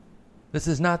This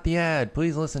is not the ad.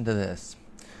 Please listen to this.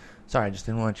 Sorry, I just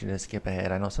didn't want you to skip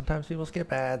ahead. I know sometimes people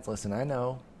skip ads. Listen, I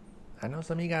know. I know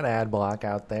some of you got ad block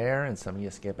out there, and some of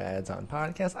you skip ads on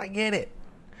podcasts. I get it.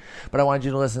 But I wanted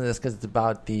you to listen to this because it's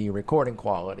about the recording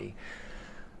quality.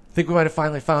 I think we might have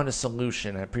finally found a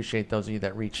solution. I appreciate those of you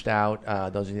that reached out,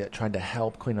 those of you that tried to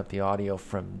help clean up the audio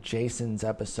from Jason's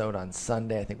episode on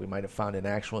Sunday. I think we might have found an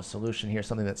actual solution here,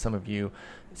 something that some of you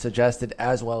suggested,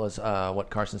 as well as what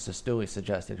Carson Sestouli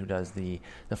suggested, who does the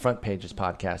Front Pages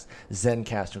podcast,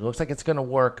 Zencastr. It looks like it's going to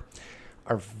work.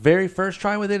 Our very first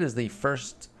try with it is the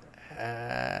first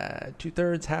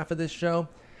two-thirds, half of this show,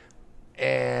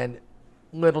 and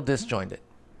little disjointed.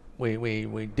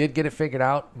 We did get it figured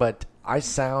out, but I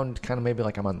sound kind of maybe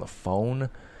like I'm on the phone.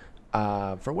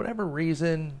 For whatever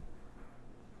reason,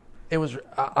 it was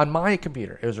on my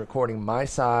computer. It was recording my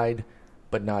side,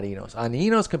 but not Eno's. On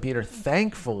Eno's computer,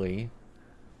 thankfully,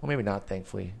 well, maybe not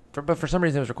thankfully, but for some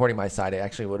reason it was recording my side. It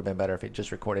actually would have been better if it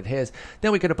just recorded his.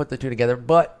 Then we could have put the two together,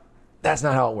 but that's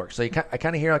not how it works. So I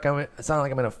kind of hear like I sound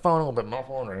like I'm in a phone, a little bit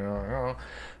muffled.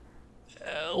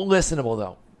 Listenable,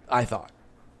 though, I thought.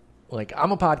 Like,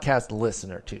 I'm a podcast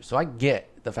listener, too, so I get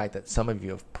the fact that some of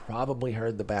you have probably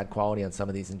heard the bad quality on some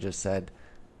of these and just said,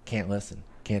 can't listen,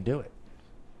 can't do it,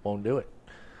 won't do it,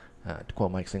 to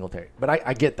quote Mike Singletary. But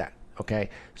I get that, okay?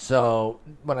 So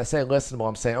when I say listenable,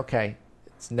 I'm saying, okay,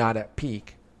 it's not at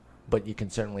peak, but you can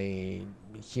certainly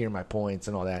hear my points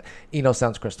and all that. Eno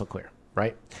sounds crystal clear,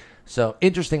 right? So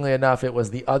interestingly enough, it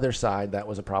was the other side that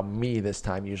was a problem. Me this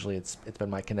time. Usually it's been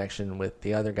my connection with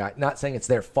the other guy. Not saying it's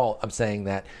their fault. I'm saying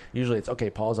that usually it's okay.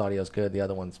 Paul's audio is good. The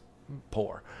other one's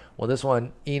poor. Well, this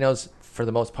one, Eno's for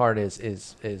the most part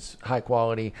is high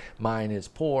quality. Mine is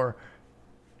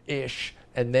poor-ish.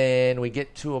 And then we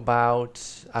get to about,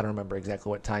 I don't remember exactly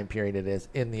what time period it is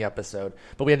in the episode,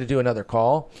 but we had to do another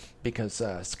call because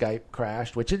Skype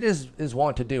crashed, which it is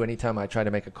wont to do anytime I try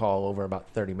to make a call over about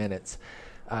 30 minutes.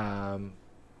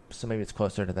 So maybe it's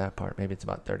closer to that part. Maybe it's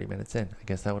about 30 minutes in. I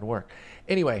guess that would work.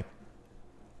 Anyway,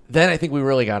 then I think we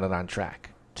really got it on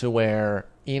track to where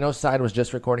Eno's side was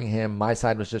just recording him. My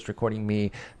side was just recording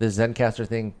me. The Zencastr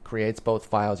thing creates both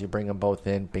files. You bring them both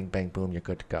in. Bing, bang, boom. You're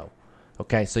good to go.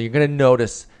 Okay, so you're going to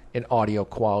notice an audio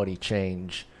quality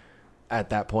change at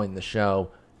that point in the show.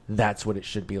 That's what it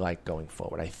should be like going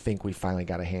forward. I think we finally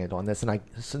got a handle on this, and I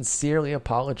sincerely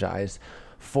apologize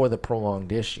for the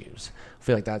prolonged issues. I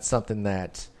feel like that's something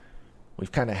that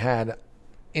we've kind of had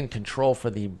in control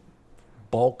for the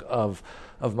bulk of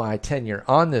my tenure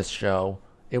on this show.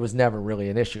 It was never really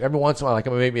an issue. Every once in a while, like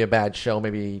maybe a bad show,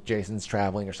 maybe Jason's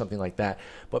traveling or something like that.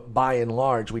 But by and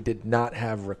large, we did not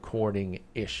have recording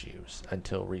issues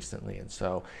until recently. And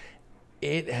so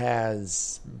it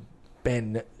has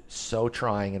been so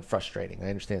trying and frustrating. I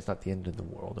understand it's not the end of the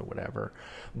world or whatever.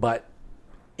 But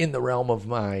in the realm of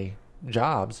my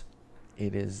jobs,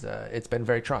 it's been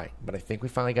very trying, but I think we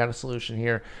finally got a solution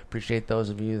here. Appreciate those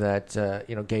of you that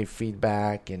gave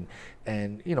feedback and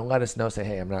let us know. Say,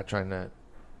 hey, I'm not trying to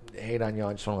hate on y'all.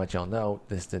 I just want to let y'all know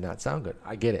this did not sound good.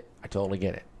 I get it. I totally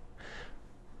get it.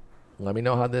 Let me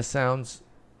know how this sounds.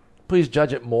 Please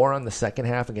judge it more on the second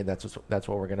half. Again, that's what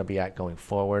we're going to be at going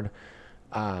forward.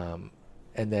 And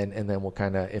then we'll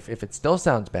kind of, if it still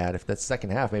sounds bad, if that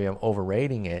second half maybe I'm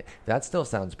overrating it, if that still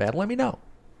sounds bad, let me know.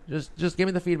 Just give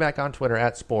me the feedback on Twitter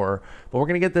at Sporer. But we're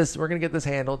gonna get this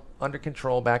handled, under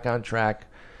control, back on track.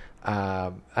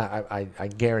 I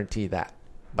guarantee that.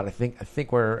 But I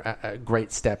think we're a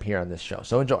great step here on this show.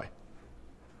 So enjoy.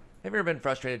 Have you ever been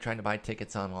frustrated trying to buy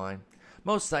tickets online?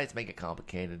 Most sites make it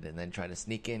complicated and then try to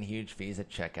sneak in huge fees at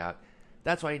checkout.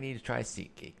 That's why you need to try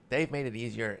SeatGeek. They've made it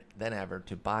easier than ever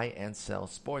to buy and sell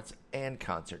sports and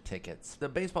concert tickets. The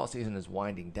baseball season is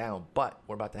winding down, but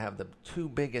we're about to have the two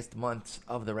biggest months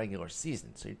of the regular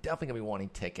season, so you're definitely going to be wanting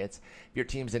tickets. If your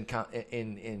team's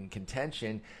in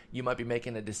contention, you might be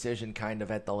making a decision kind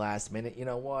of at the last minute. You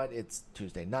know what? It's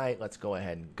Tuesday night. Let's go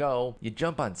ahead and go. You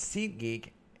jump on SeatGeek,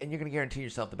 and you're going to guarantee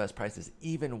yourself the best prices,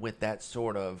 even with that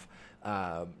sort of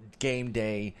game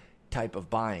day type of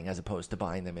buying as opposed to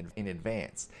buying them in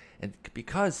advance. And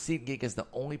because SeatGeek is the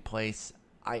only place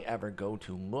I ever go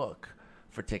to look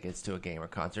for tickets to a game or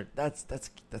concert, that's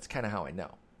kind of how I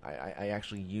know. I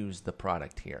actually use the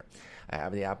product here. I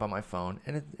have the app on my phone,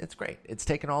 and it's great. It's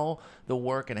taken all the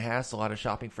work and hassle out of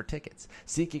shopping for tickets.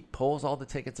 SeatGeek pulls all the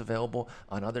tickets available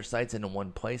on other sites into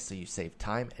one place, so you save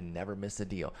time and never miss a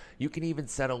deal. You can even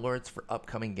set alerts for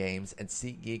upcoming games, and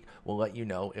SeatGeek will let you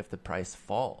know if the price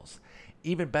falls.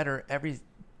 Even better, every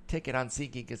ticket on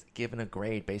SeatGeek is given a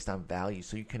grade based on value,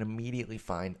 so you can immediately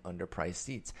find underpriced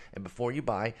seats. And before you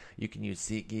buy, you can use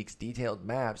SeatGeek's detailed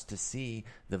maps to see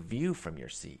the view from your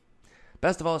seat.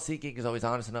 Best of all, SeatGeek is always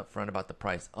honest and upfront about the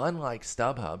price. Unlike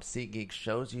StubHub, SeatGeek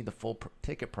shows you the full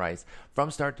ticket price from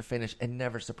start to finish and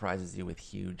never surprises you with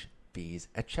huge fees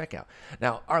at checkout.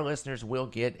 Now, our listeners will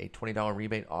get a $20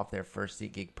 rebate off their first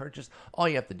SeatGeek purchase. All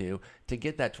you have to do to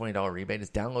get that $20 rebate is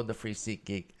download the free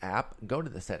SeatGeek app, go to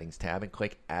the settings tab, and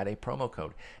click add a promo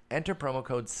code. Enter promo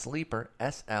code SLEEPER,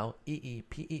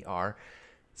 SLEEPER,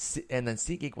 and then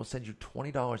SeatGeek will send you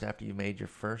 $20 after you made your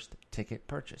first ticket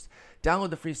purchase. Download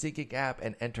the free SeatGeek app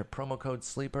and enter promo code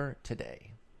SLEEPER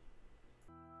today.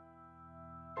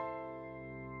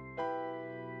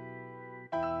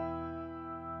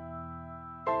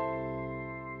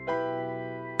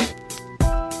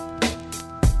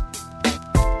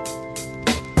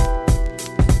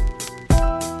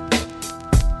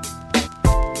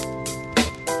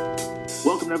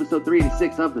 Welcome to episode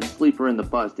 386 of The Sleeper and the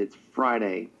Bust. It's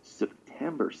Friday,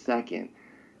 September 2nd,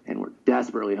 and we're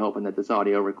desperately hoping that this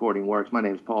audio recording works. My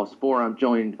name is Paul Sporer. I'm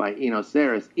joined by Eno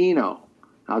Saris. Eno,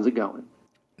 how's it going?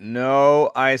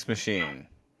 No ice machine.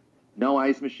 No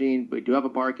ice machine. We do have a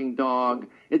barking dog.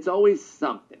 It's always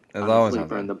something. There's always Sleeper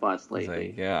something. and the Bust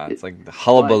lately. It's like the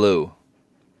hullabaloo.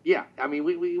 Yeah, I mean,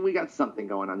 we got something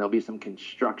going on. There'll be some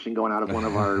construction going out of one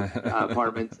of our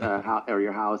apartments or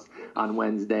your house on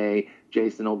Wednesday.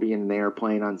 Jason will be in an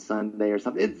airplane on Sunday or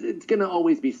something. It's going to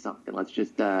always be something. Let's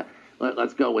just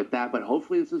let's go with that. But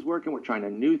hopefully this is working. We're trying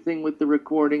a new thing with the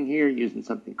recording here, using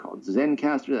something called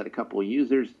Zencastr that a couple of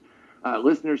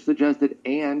listeners suggested,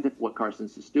 and what Carson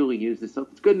Sestouli uses. So if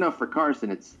it's good enough for Carson,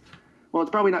 it's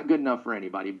probably not good enough for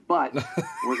anybody, but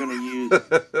we're going to use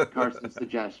Carson's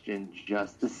suggestion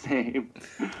just the same.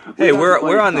 Hey,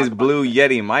 we're on these Blue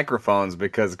Yeti microphones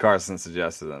because Carson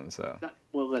suggested them. So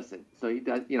well, listen. So he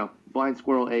does, blind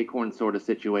squirrel acorn sort of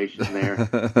situation there.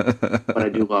 But I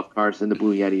do love Carson. The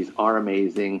Blue Yetis are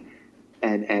amazing,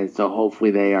 and so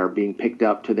hopefully they are being picked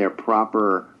up to their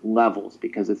proper levels,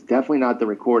 because it's definitely not the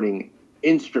recording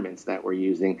instruments that we're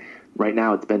using. Right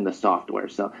now, it's been the software.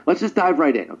 So let's just dive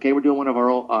right in, okay? We're doing one of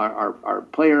our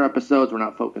player episodes. We're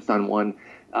not focused on one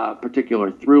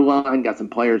particular through line. Got some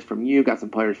players from you, got some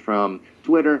players from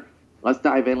Twitter. Let's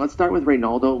dive in. Let's start with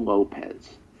Reynaldo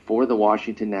Lopez for the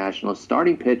Washington Nationals.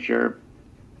 Starting pitcher,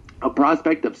 a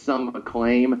prospect of some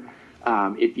acclaim.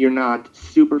 If you're not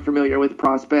super familiar with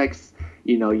prospects,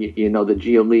 you know the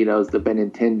Giolitos, the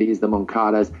Benintendis, the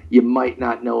Moncadas, you might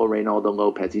not know Reynaldo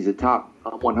Lopez. He's a top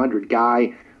 100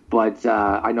 guy. But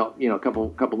I know, a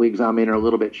couple leagues I'm in are a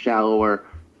little bit shallower.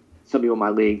 Some people in my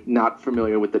league not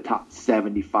familiar with the top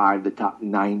 75, the top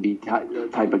 90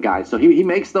 type of guy. So he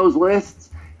makes those lists.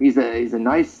 He's a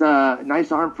nice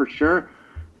arm for sure.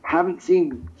 Haven't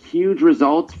seen huge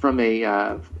results from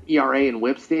a ERA and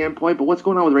WHIP standpoint. But what's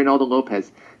going on with Reynaldo Lopez?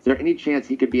 Is there any chance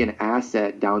he could be an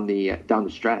asset down the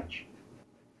stretch?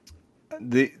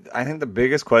 I think the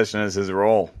biggest question is his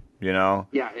role. Yeah,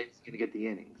 he's going to get the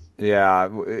innings. Yeah,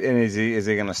 and is he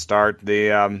going to start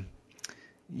the?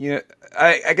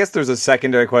 I guess there's a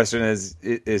secondary question is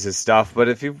his stuff.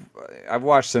 But I've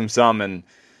watched him some, and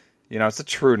it's a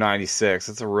true 96.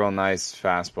 It's a real nice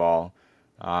fastball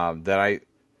that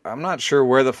I'm not sure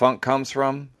where the funk comes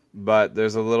from, but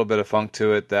there's a little bit of funk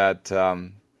to it that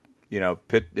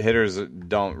hitters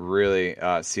don't really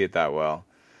see it that well,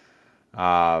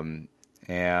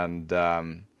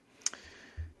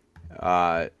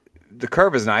 the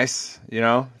curve is nice,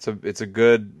 it's a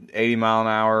good 80 mile an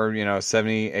hour,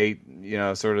 78,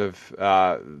 sort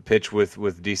of pitch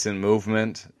with decent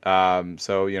movement.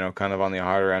 So, kind of on the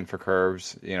harder end for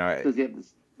curves, Does he have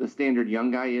the standard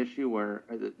young guy issue where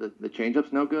the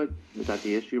changeup's no good? Is that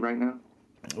the issue right now?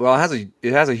 Well,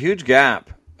 it has a huge gap.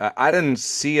 I didn't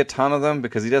see a ton of them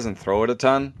because he doesn't throw it a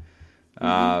ton.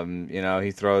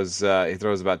 He throws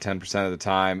about 10% of the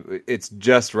time. It's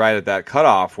just right at that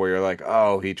cutoff where you're like,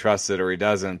 oh, he trusts it or he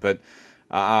doesn't. But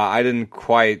I didn't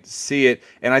quite see it.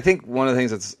 And I think one of the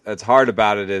things that's hard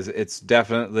about it is it's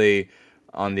definitely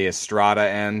on the Estrada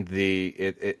end.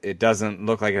 It doesn't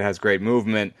look like it has great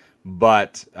movement,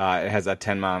 but it has a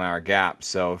 10 mile an hour gap.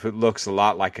 So if it looks a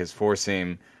lot like his four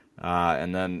seam,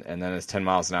 and then it's 10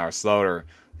 miles an hour slower,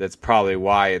 that's probably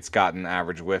why it's gotten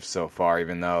average whiffs so far,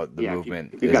 even though the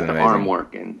movement you got the amazing. Arm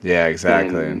working. Yeah,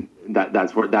 exactly.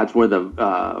 That's where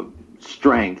the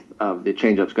strength of the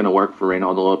changeup's going to work for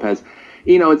Reynaldo Lopez.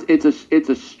 It's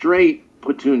a straight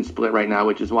platoon split right now,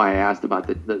 which is why I asked about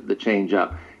the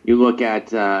changeup. You look at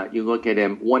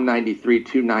him 193,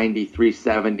 290,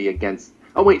 370 against.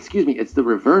 Oh wait, excuse me, it's the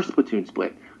reverse platoon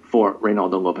split for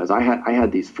Reynaldo Lopez. I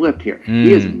had these flipped here.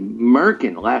 He is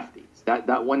murking lefties. That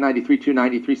 193,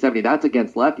 290, 370, that's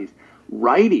against lefties.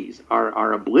 righties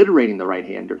are obliterating the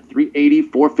right-hander. 380,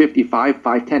 455,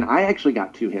 510. I actually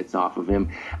got 2 hits off of him.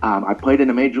 I played in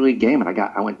a major league game, and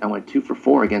I went 2 for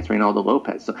 4 against Reynaldo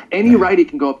Lopez. So any righty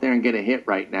can go up there and get a hit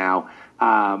right now.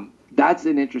 That's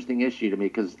an interesting issue to me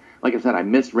because, like I said, I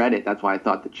misread it. That's why I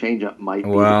thought the changeup might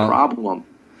be the problem.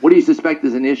 What do you suspect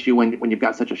is an issue when you've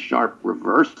got such a sharp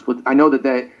reverse? I know that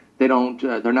they don't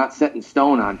they're not set in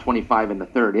stone on 25 in the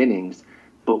third innings.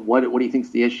 But what do you think's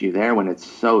the issue there when it's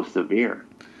so severe?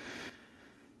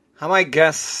 I might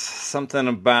guess something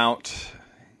about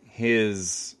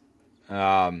his.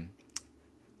 I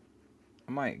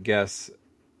might guess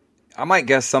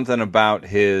something about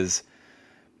his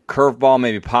curveball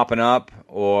maybe popping up,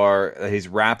 or he's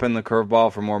wrapping the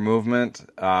curveball for more movement,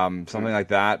 something like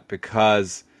that.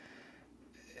 Because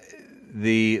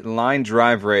the line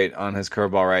drive rate on his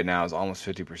curveball right now is almost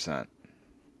 50%.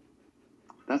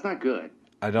 That's not good.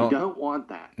 You don't want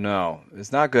that. No,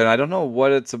 it's not good. I don't know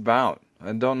what it's about.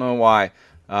 I don't know why.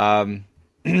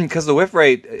 Because the whiff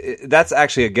rate, that's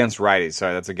actually against righties.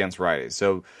 Sorry, that's against righties.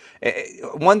 So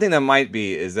one thing that might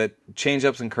be is that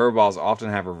changeups and curveballs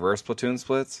often have reverse platoon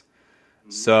splits.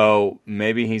 So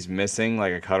maybe he's missing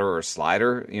like a cutter or a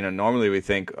slider. Normally we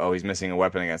think, he's missing a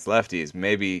weapon against lefties.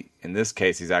 Maybe in this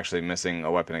case he's actually missing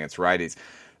a weapon against righties.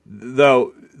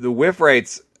 Though the whiff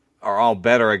rates are all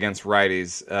better against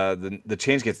righties. The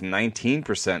change gets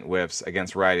 19% whiffs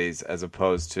against righties as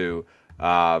opposed to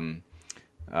 9%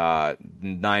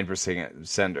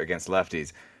 against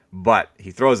lefties. But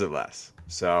he throws it less.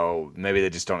 So maybe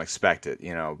they just don't expect it.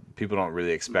 People don't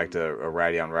really expect a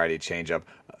righty-on-righty changeup,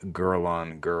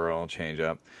 girl-on-girl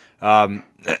changeup. In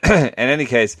any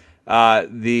case,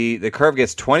 the curve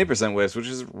gets 20% whiffs, which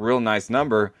is a real nice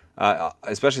number,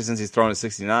 especially since he's thrown at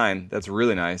 69. That's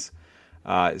really nice.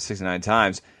 69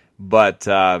 times, but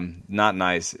not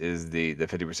nice is the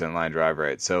 50% line drive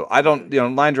rate. So I don't,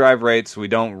 line drive rates we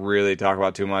don't really talk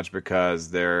about too much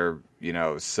because they're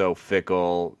so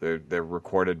fickle. They're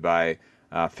recorded by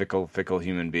fickle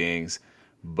human beings.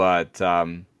 But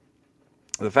the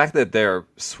fact that they're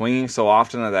swinging so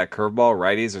often at that curveball,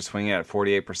 righties are swinging at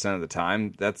 48% of the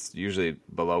time. That's usually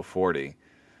below 40.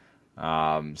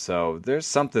 So there's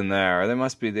something there. They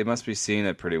must be seeing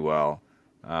it pretty well.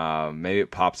 Maybe it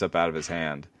pops up out of his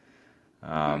hand.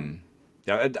 I've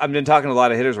been talking to a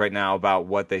lot of hitters right now about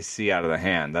what they see out of the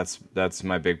hand. That's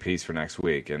my big piece for next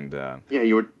week. And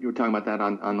you were talking about that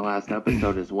on the last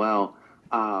episode as well.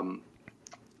 I'm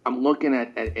looking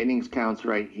at innings counts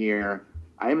right here.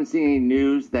 I haven't seen any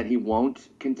news that he won't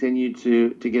continue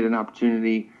to get an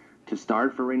opportunity to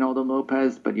start for Reynaldo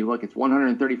Lopez. But you look, it's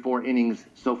 134 innings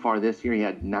so far this year. He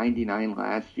had 99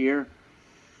 last year.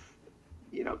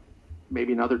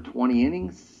 Maybe another 20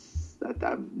 innings.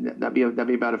 That'd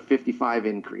be about a 55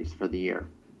 increase for the year.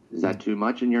 Is that too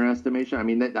much in your estimation? I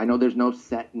mean, I know there's no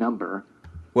set number.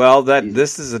 Well,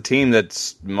 this is a team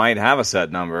that might have a set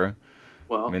number.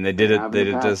 Well, I mean, they did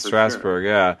it to Strasburg, sure.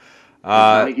 Yeah.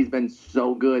 I think he's been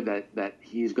so good that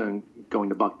he's going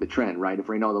to buck the trend, right? If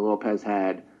Reynaldo Lopez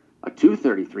had a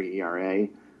 2.33 ERA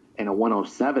and a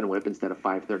 107 WHIP instead of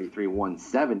 5.33,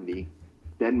 170.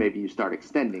 Then maybe you start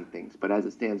extending things. But as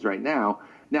it stands right now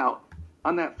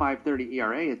on that 5.30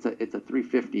 ERA, it's a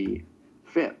 3.50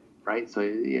 FIP, right?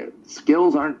 So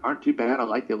skills aren't too bad. I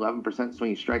like the 11%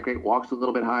 swinging strike rate. Walks a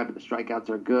little bit high, but the strikeouts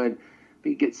are good. If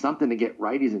he gets something to get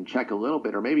righties in check a little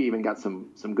bit, or maybe even got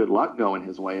some good luck going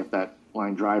his way, if that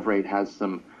line drive rate has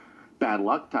some bad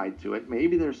luck tied to it,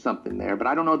 maybe there's something there. But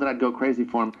I don't know that I'd go crazy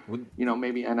for him.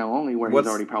 Maybe NL only, where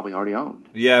he's probably already owned.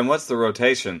 Yeah, and what's the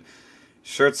rotation?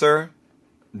 Scherzer,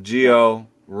 Gio,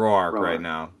 Roark right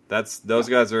now. Those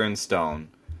guys are in stone.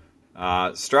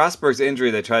 Strasburg's injury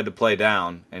they tried to play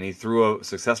down, and he threw a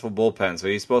successful bullpen, so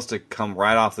he's supposed to come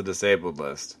right off the disabled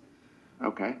list.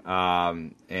 Okay.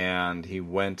 And he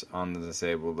went on the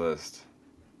disabled list.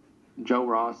 Joe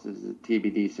Ross is a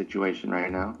TBD situation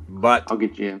right now. But I'll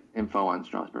get you info on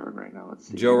Strasburg right now. Let's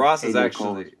see. Joe Ross is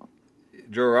actually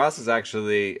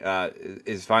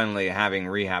is finally having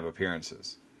rehab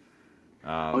appearances.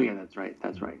 That's right.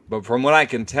 But from what I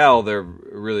can tell, they're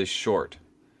really short.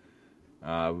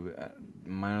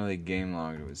 Minor league game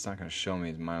log. It's not going to show me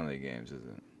his minor league games, is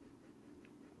it?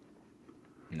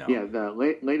 No. Yeah,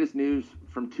 the latest news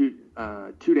from 2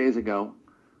 days ago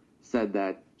said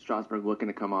that Strasburg looking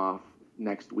to come off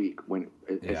next week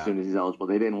as soon as he's eligible.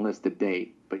 They didn't list a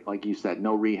date, but like you said,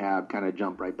 no rehab, kind of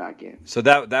jump right back in. So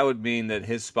that would mean that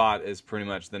his spot is pretty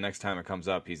much the next time it comes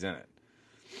up, he's in it.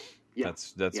 Yeah.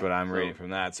 That's what I'm reading from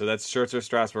that. So that's Scherzer,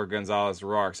 Strasburg, Gonzalez,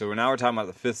 Roark. So we're talking about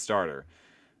the fifth starter.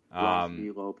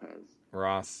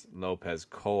 Ross Lopez,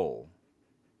 Cole.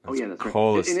 That's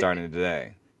Cole right. is starting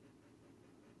today.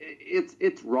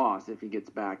 it's Ross if he gets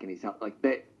back and he's like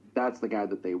that's the guy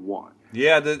that they want.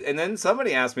 Yeah, and then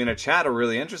somebody asked me in a chat a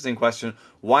really interesting question: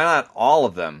 why not all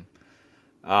of them?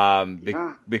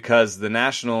 Because the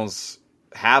Nationals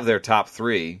have their top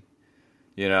 3,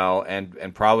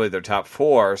 and probably their top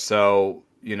 4. So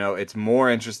it's more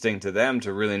interesting to them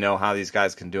to really know how these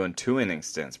guys can do in 2-inning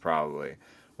stints, probably,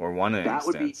 or 1-inning stints.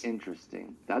 That would be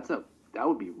interesting. That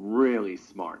would be really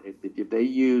smart if they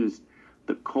used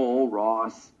the Cole,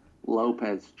 Ross,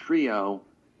 Lopez trio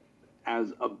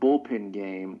as a bullpen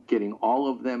game, getting all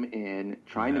of them in,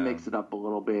 trying to mix it up a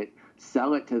little bit,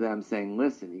 sell it to them, saying,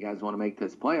 "Listen, you guys want to make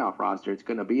this playoff roster? It's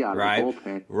going to be out of the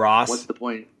bullpen. Ross, what's the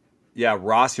point?" Yeah,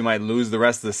 Ross, you might lose the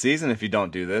rest of the season if you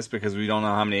don't do this because we don't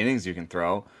know how many innings you can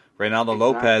throw. Reynaldo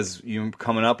Lopez, you're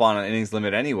coming up on an innings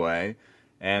limit anyway,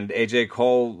 and AJ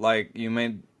Cole,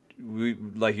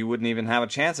 you wouldn't even have a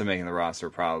chance of making the roster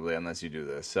probably unless you do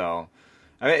this. So,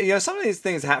 I mean, some of these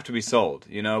things have to be sold.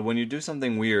 When you do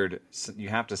something weird, you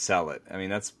have to sell it. I mean,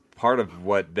 that's part of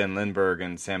what Ben Lindbergh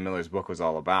and Sam Miller's book was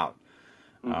all about.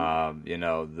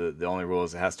 Mm-hmm. The only rule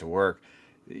is it has to work.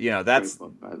 That's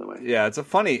book, by the way. Yeah, it's a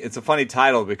funny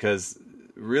title because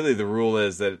really the rule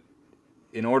is that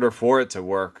in order for it to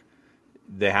work,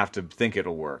 they have to think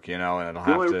it'll work, and it'll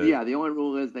have to. Yeah, the only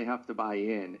rule is they have to buy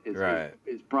in.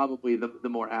 Is probably the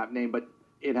more apt name, but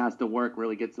it has to work.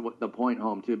 Really gets the point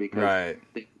home too, because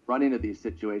they run into these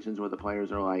situations where the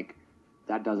players are like,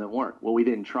 "That doesn't work." Well, we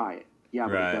didn't try it. Yeah,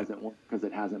 but it doesn't work because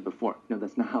it hasn't before. No,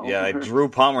 that's not how it works. Drew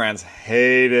Pomeranz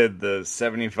hated the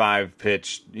 75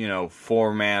 pitch,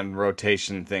 4-man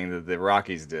rotation thing that the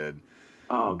Rockies did.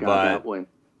 Oh God,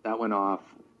 that went off.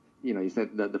 You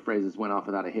said the phrases went off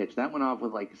without a hitch. That went off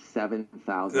with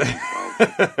 7,000.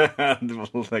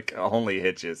 Like only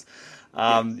hitches.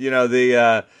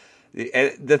 The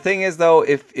thing is though,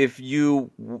 if you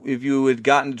had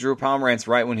gotten Drew Pomeranz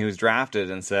right when he was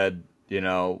drafted and said,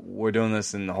 we're doing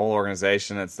this in the whole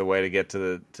organization. It's the way to get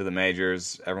to the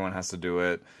majors. Everyone has to do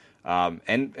it,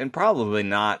 and probably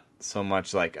not so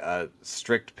much like a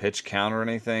strict pitch count or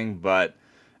anything. But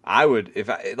I would,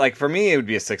 for me, it would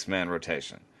be a 6-man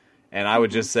rotation, and I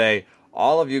would just say,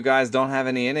 all of you guys don't have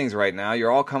any innings right now.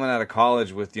 You're all coming out of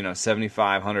college with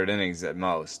 7,500 innings at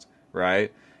most,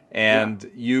 right?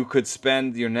 And you could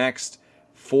spend your next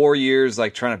 4 years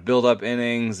trying to build up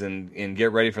innings and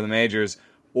get ready for the majors.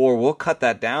 Or we'll cut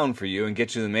that down for you and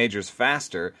get you to the majors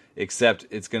faster. Except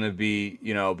it's going to be,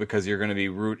 because you're going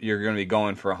to be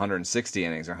going for 160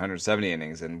 innings or 170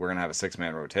 innings, and we're going to have a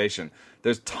 6-man rotation.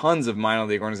 There's tons of minor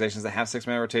league organizations that have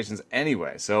 6-man rotations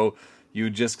anyway. So you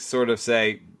just sort of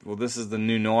say, well, this is the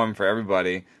new norm for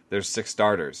everybody. There's 6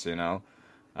 starters. You'd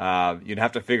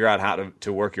have to figure out how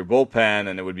to work your bullpen,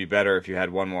 and it would be better if you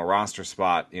had one more roster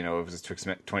spot. If it was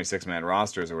 26-man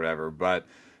rosters or whatever, but.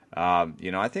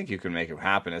 I think you can make it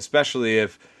happen, especially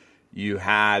if you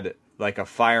had a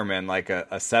fireman,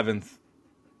 a 7th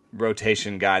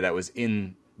rotation guy that was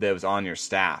on your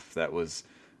staff that was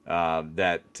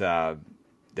that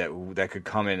could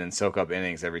come in and soak up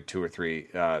innings every 2 or 3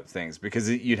 things, because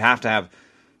you'd have to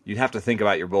think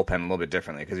about your bullpen a little bit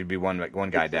differently because you'd be one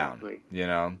guy down,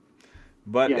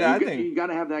 But I think you got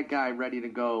to have that guy ready to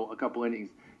go a couple innings.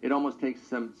 It almost takes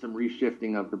some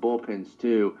reshifting of the bullpens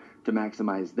too to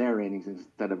maximize their innings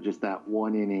instead of just that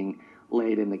 1 inning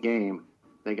late in the game.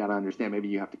 They got to understand maybe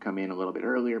you have to come in a little bit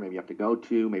earlier. Maybe you have to go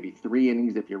 2, maybe 3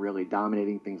 innings if you're really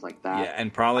dominating, things like that. Yeah,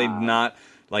 and probably not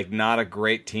a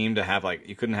great team to have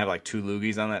you couldn't have 2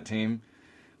 loogies on that team.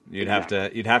 You'd have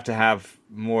to have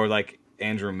more like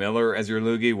Andrew Miller as your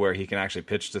loogie, where he can actually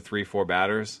pitch to 3-4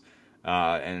 batters.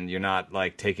 And you're not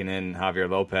taking in Javier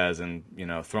Lopez and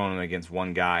throwing him against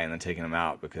one guy and then taking him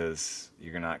out, because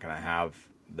you're not going to have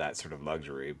that sort of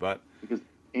luxury. But because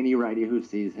any righty who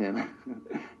sees him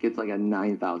gets a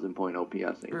 9,000 point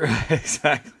OPS. Right,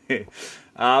 exactly.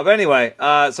 But anyway,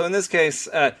 so in this case,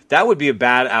 that would be a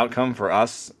bad outcome for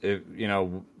us, if,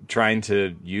 trying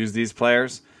to use these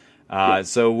players. So I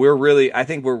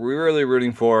think we're really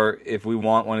rooting for, if we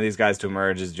want one of these guys to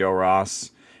emerge, is Joe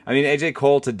Ross. I mean, AJ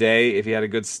Cole today, if he had a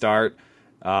good start,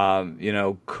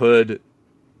 could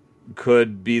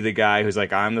be the guy who's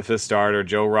I'm the 5th starter.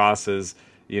 Joe Ross is,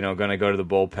 going to go to the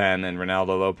bullpen, and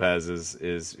Reynaldo Lopez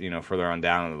is further on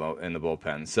down in the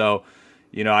bullpen. So,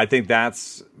 I think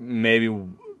that's maybe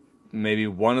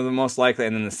one of the most likely,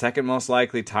 and then the second most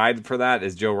likely tied for that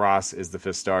is Joe Ross is the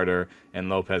 5th starter, and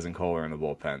Lopez and Cole are in the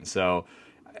bullpen. So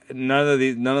none of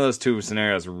those 2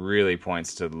 scenarios really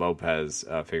points to Lopez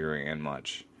figuring in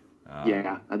much.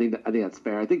 I think that's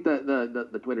fair. I think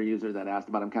the Twitter user that asked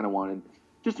about him kind of wanted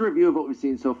just a review of what we've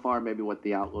seen so far, maybe what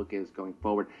the outlook is going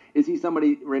forward. Is he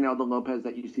somebody, Reynaldo Lopez,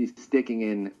 that you see sticking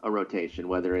in a rotation,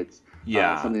 whether it's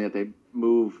something that they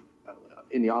move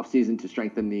in the offseason to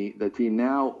strengthen the team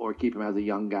now, or keep him as a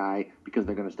young guy because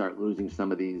they're going to start losing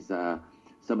some of these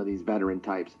veteran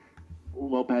types?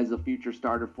 Lopez, a future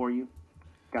starter for you?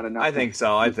 Got enough? I think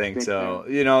so.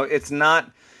 You know, it's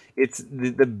not. It's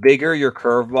the bigger your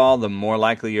curveball, the more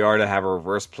likely you are to have a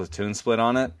reverse platoon split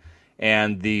on it.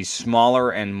 And the smaller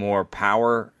and more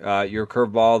power your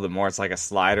curveball, the more it's like a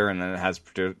slider, and then it has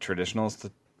traditional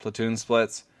platoon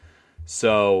splits.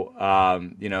 So,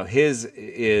 you know, his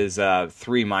is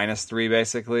 3-3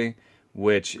 basically,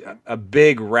 which a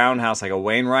big roundhouse like a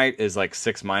Wainwright is like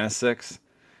 6-6.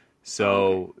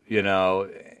 So, you know,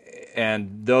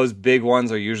 and those big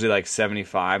ones are usually like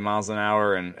 75 miles an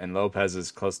hour, and Lopez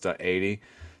is close to 80.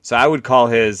 So I would call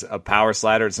his a power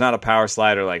slider. It's not a power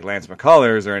slider like Lance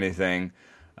McCullers or anything,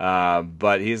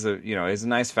 but he's a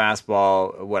nice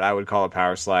fastball, what I would call a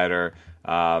power slider.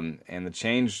 And the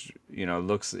change, you know,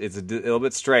 it's a little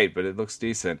bit straight, but it looks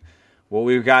decent. What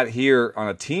we've got here on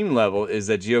a team level is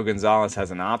that Gio Gonzalez has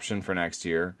an option for next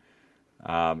year.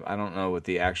 I don't know what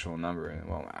the actual number is.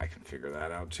 Well, I can figure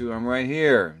that out too. I'm right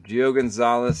here. Gio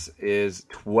Gonzalez is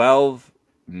 $12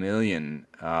 million.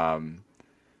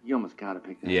 You almost got to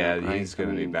pick that up, right? He's going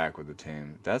to be back with the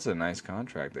team. That's a nice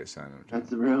contract they signed him to.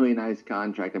 That's a really nice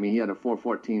contract. I mean, he had a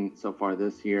 4.14 so far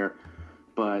this year,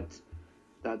 but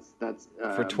that's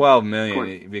for $12 million,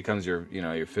 he becomes your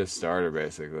fifth starter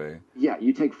basically. Yeah,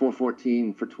 you take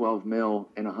 4.14 for $12 million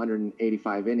and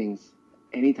 185 innings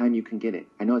anytime you can get it.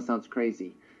 I know it sounds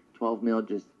crazy. $12 million,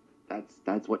 just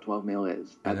that's what $12 million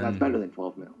is. That's better than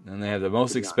 $12 million. And they have the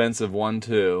most expensive one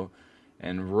too,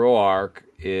 and Roark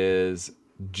is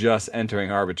just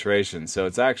entering arbitration, so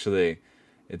it's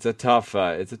a tough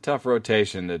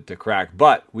rotation to crack.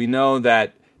 But we know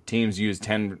that teams use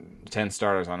 10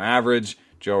 starters on average.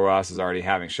 Joe Ross is already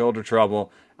having shoulder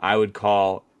trouble. I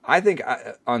think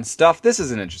on stuff. This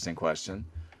is an interesting question.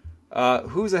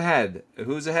 Who's ahead?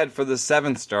 Who's ahead for the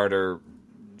seventh starter,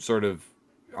 sort of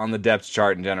on the depth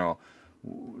chart in general?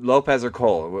 Lopez or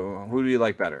Cole? Who do you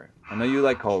like better? I know you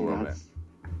like Cole a little bit.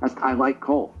 I like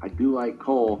Cole. I do like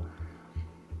Cole.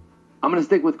 I'm going to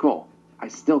stick with Cole. I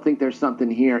still think there's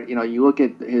something here. You know, you look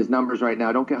at his numbers right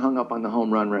now. Don't get hung up on the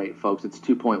home run rate, folks. It's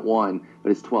 2.1,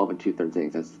 but it's 12 2/3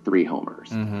 innings. That's 3 homers.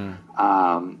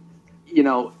 Mm-hmm. You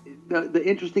know, the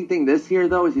interesting thing this year,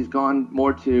 though, is he's gone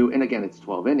more to, and again, it's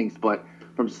 12 innings, but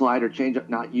from slider changeup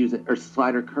not using, or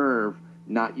slider curve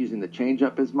not using the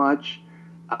changeup as much.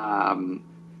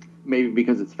 Maybe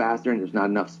because it's faster and there's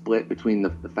not enough split between the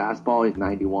fastball. He's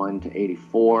 91 to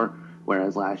 84.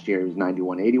 Whereas last year he was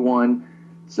 91-81.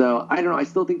 So I don't know. I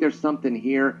still think there's something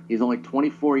here. He's only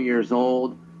 24 years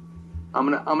old. I'm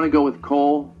gonna go with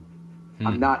Cole.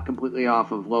 I'm not completely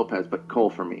off of Lopez, but Cole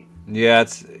for me. Yeah,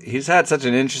 he's had such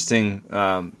an interesting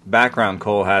background.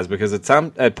 Cole has, because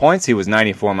at points he was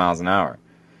 94 miles an hour.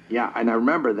 Yeah, and I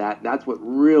remember that. That's what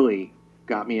really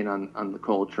got me in on the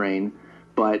Cole train.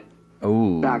 But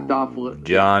backed off a little.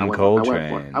 John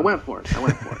Coltrane. I went for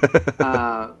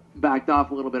it. Backed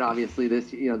off a little bit. Obviously,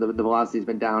 this the velocity's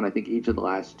been down. I think each of the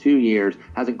last 2 years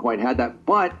hasn't quite had that,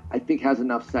 but I think has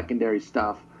enough secondary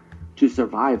stuff to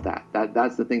survive that.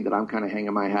 That's the thing that I'm kind of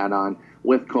hanging my hat on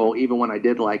with Cole. Even when I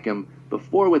did like him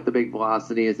before with the big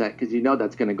velocity, is that because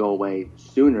that's going to go away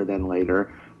sooner than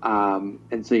later,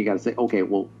 and so you got to say, okay,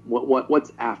 well,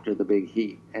 what's after the big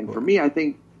heat? And for me, I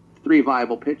think 3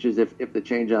 viable pitches if the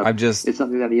changeup is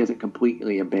something that he isn't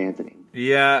completely abandoning.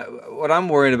 Yeah, what I'm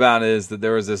worried about is that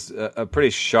there was a pretty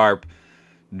sharp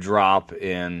drop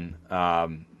in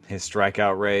his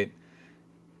strikeout rate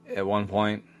at one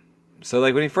point. So,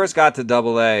 like, when he first got to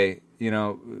Double-A,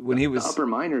 when he was... The upper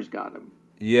minors got him.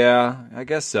 Yeah, I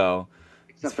guess so.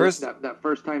 Except that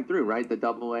first time through, right? The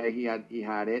Double-A, he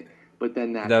had it. But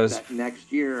then that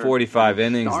next year... 45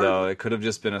 innings, though. It could have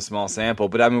just been a small sample.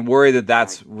 But I'm worried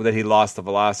that he lost the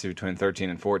velocity between 13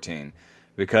 and 14.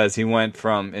 Because he went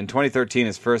from... In 2013,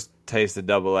 his first taste of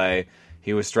Double-A,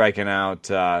 he was striking out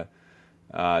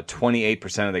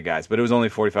 28% of the guys. But it was only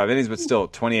 45 innings, but still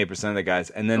 28% of the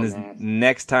guys. And then his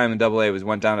next time in Double-A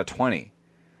went down to 20.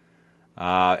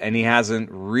 And he hasn't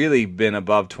really been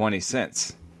above 20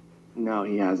 since. No,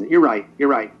 he hasn't. You're right. He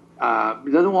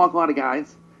doesn't walk a lot of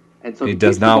guys. And so he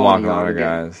does not walk a lot of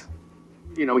guys.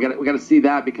 We got to see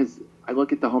that, because I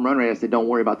look at the home run rate. I say don't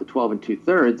worry about the 12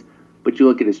 2/3, but you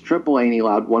look at his AAA and he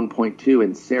allowed 1.2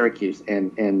 in Syracuse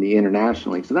and the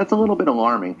International League. So that's a little bit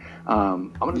alarming.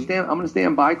 I'm gonna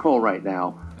stand by Cole right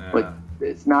now,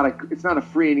 it's not a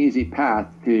free and easy path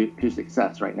to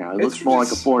success right now. It looks It's more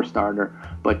just- like a 4-starter,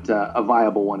 but a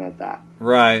viable one at that.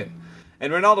 Right.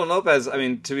 And Ronaldo Lopez, I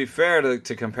mean, to be fair,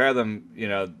 to compare them,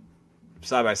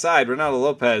 side by side, Ronaldo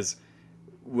Lopez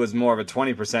was more of a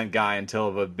 20% guy until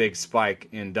of a big spike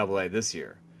in AA this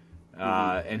year.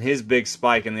 And his big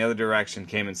spike in the other direction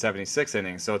came in 76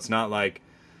 innings. So it's not like,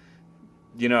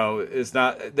 it's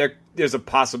not there's a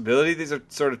possibility these are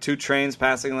sort of two trains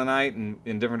passing the night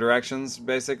in different directions,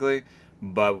 basically.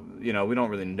 But, we don't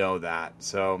really know that.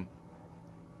 So,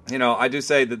 I do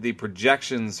say that the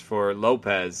projections for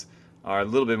Lopez are a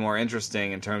little bit more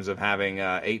interesting in terms of having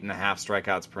 8.5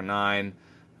 strikeouts per 9,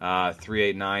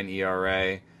 3.89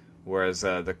 ERA, whereas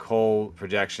the Cole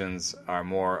projections are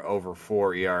more over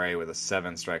 4 ERA with a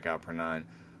 7 strikeout per 9.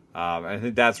 I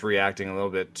think that's reacting a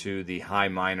little bit to the high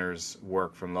minors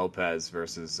work from Lopez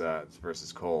versus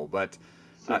Cole. But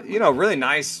really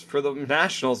nice for the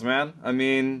Nationals, man. I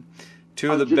mean,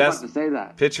 two of the best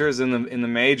pitchers in the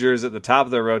majors at the top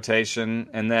of their rotation,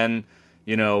 and then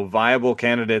viable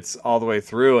candidates all the way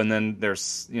through, and then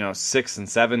there's 6 and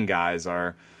 7 guys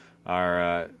are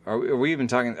we even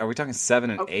talking? Are we talking 7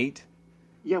 and 8?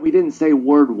 Yeah, we didn't say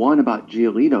word one about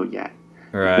Giolito yet.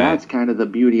 Right. That's kind of the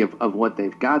beauty of what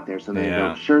they've got there. So they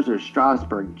go Scherzer,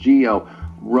 Strasburg, Gio,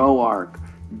 Roark,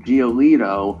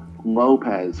 Giolito,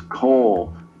 Lopez,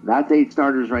 Cole. That's 8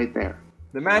 starters right there.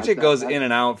 The Magic goes in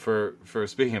and out for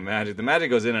speaking of Magic. The Magic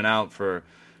goes in and out for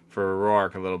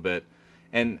Roark a little bit.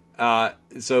 And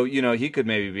so, he could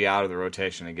maybe be out of the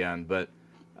rotation again. But,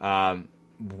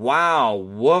 wow,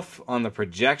 woof on the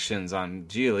projections on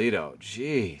Giolito.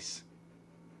 Jeez.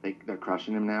 They're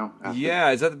crushing him now? Yeah,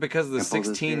 is that because of the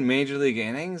 16 Major League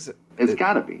innings? It's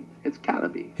got to be. It's got to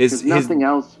be. His nothing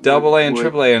else. AA and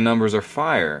AAA numbers are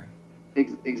fire.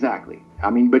 Exactly.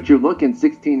 I mean, but you're looking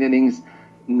 16 innings,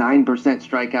 9%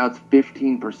 strikeouts,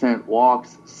 15%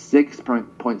 walks,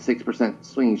 6.6%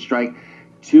 swinging strike,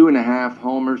 2.5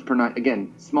 homers per night.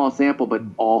 Again, small sample, but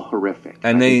all horrific.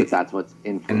 And that's what's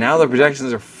in. And now the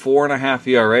projections are 4.5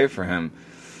 ERA for him.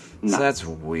 Nice. So that's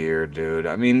weird, dude.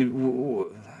 I mean,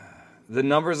 the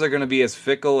numbers are going to be as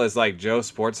fickle as like Joe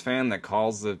Sports Fan that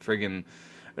calls the friggin'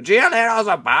 Giolito's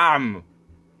a bomb.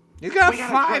 He's got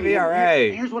 5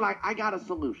 ERA. Here's what I got a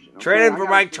solution. Okay? Trade him for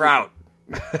Mike Trout.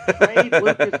 Trade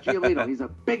Lucas Giolito. He's a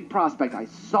big prospect. I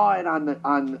saw it on the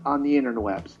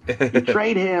interwebs. You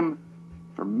trade him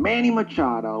for Manny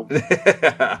Machado.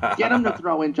 Get him to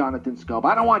throw in Jonathan Scope.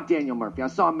 I don't want Daniel Murphy. I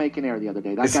saw him make an error the other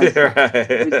day. That guy's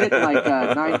he's hitting like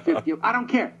 950. I don't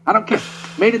care.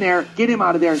 Made an error. Get him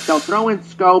out of there and throw in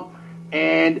Scope,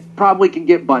 and probably can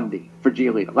get Bundy for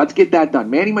Giolito. Let's get that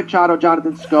done. Manny Machado,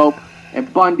 Jonathan Scope,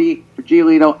 and Bundy for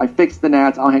Giolito. I fixed the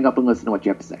Nats. I'll hang up and listen to what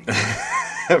you have to say.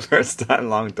 First time,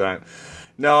 long time.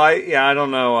 No, I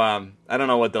don't know. I don't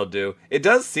know what they'll do. It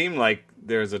does seem like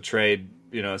there's a trade,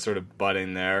 sort of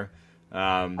budding there.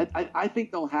 I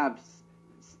think they'll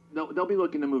be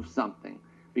looking to move something,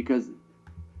 because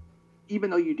even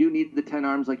though you do need the 10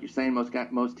 arms, like you're saying,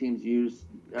 most teams use.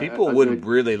 People would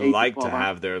really like to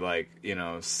have their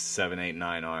 7, 8,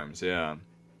 9 arms. Yeah.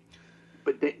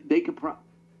 But they could.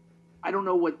 I don't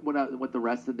know what the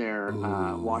rest of their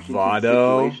Washington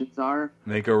Votto situations are.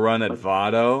 Make a run at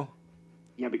Votto.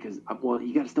 Yeah, because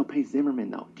you got to still pay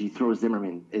Zimmerman though. Do you throw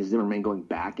Zimmerman? Is Zimmerman going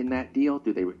back in that deal?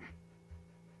 Do they?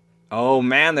 Oh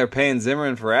man, they're paying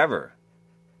Zimmerman forever.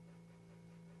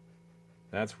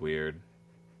 That's weird.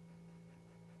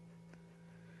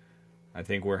 I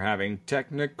think we're having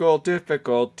technical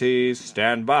difficulties.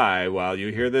 Stand by while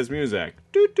you hear this music.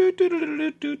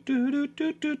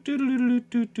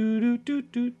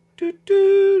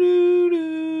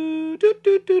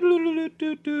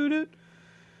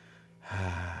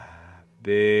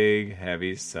 Big,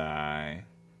 heavy sigh.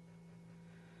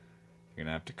 You're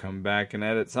gonna have to come back and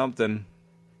edit something.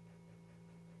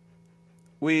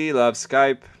 We love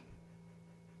Skype.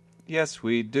 Yes,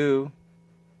 we do.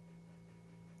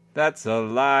 That's a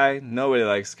lie. Nobody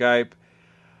likes Skype.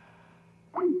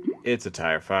 It's a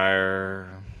tire fire.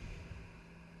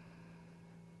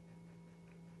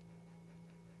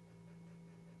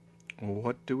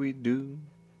 What do we do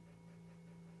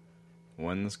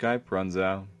when the Skype runs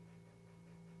out?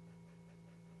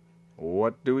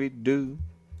 What do we do?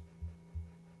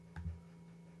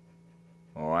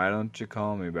 Why don't you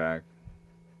call me back?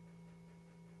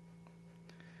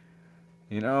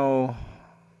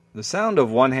 The sound of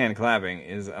one hand clapping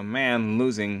is a man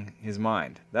losing his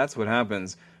mind. That's what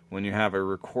happens when you have a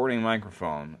recording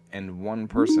microphone and one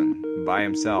person by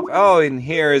himself. Oh, and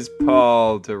here is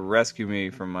Paul to rescue me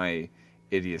from my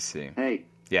idiocy. Hey.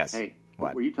 Yes. Hey.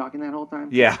 What? Were you talking that whole time?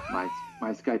 Yeah.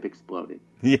 My Skype exploded.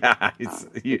 Yeah,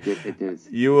 It is.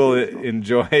 You will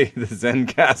enjoy the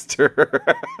Zencaster.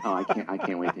 Oh, I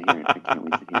can't wait to hear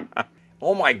it.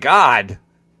 Oh my God,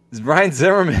 Ryan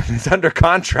Zimmerman is under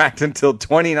contract until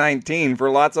 2019 for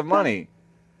lots of money.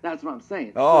 That's what I'm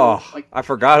saying. Oh, so, I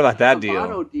forgot about that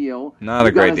deal. Not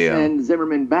a great deal. Send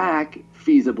Zimmerman back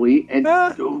feasibly, and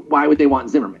why would they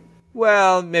want Zimmerman?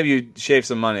 Well, maybe you shave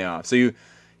some money off. So you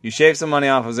shave some money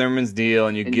off of Zimmerman's deal,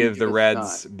 and you give the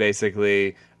Reds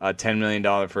basically a $10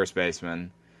 million first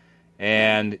baseman,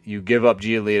 and you give up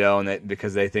Giolito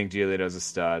because they think Giolito's a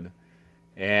stud.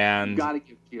 And you got to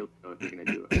give Giolito if you're going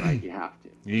to do it, right? You have to.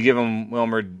 You give him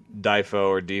Wilmer Difo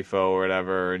or Defo or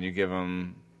whatever, and you give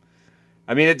him.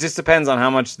 I mean, it just depends on how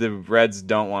much the Reds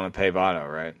don't want to pay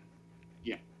Votto, right?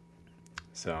 Yeah.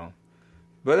 So.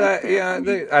 But I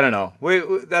don't know.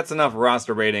 That's enough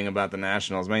roster rating about the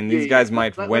Nationals. I mean, these guys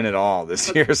might win it all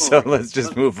this year, so let's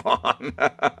just move on.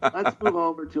 Let's move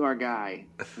over to our guy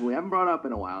who we haven't brought up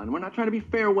in a while, and we're not trying to be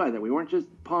fair weather. We weren't just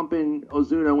pumping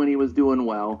Ozuna when he was doing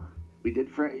well. We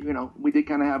did kind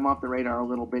of have him off the radar a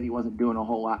little bit. He wasn't doing a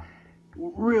whole lot.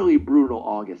 Really brutal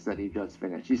August that he just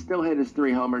finished. He still hit his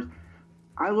 3 homers.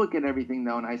 I look at everything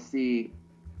though, and I see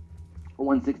a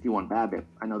 161 BABIP.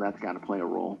 I know that's got to play a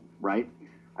role, right?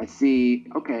 I see,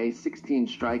 16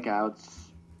 strikeouts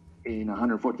in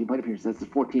 114 plate appearances. That's a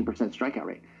 14% strikeout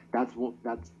rate.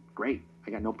 That's great.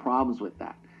 I got no problems with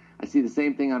that. I see the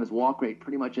same thing on his walk rate,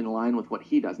 pretty much in line with what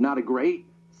he does. Not a great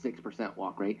 6%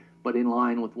 walk rate, but in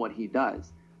line with what he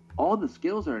does. All the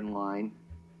skills are in line.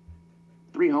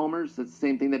 3 homers, that's the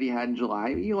same thing that he had in July.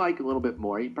 You like a little bit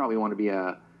more. You probably want to be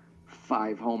a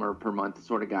 5 homer per month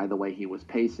sort of guy the way he was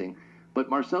pacing. But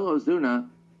Marcell Ozuna,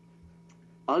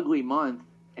 ugly month.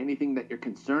 Anything that you're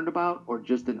concerned about, or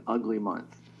just an ugly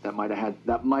month that might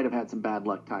have had some bad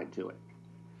luck tied to it?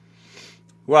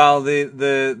 Well,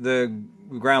 the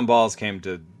ground balls came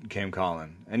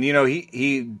calling, and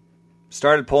he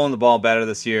started pulling the ball better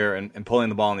this year and pulling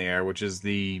the ball in the air, which is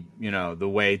the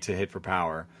way to hit for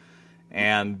power,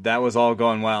 and that was all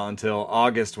going well until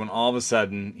August, when all of a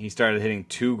sudden he started hitting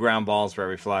 2 ground balls for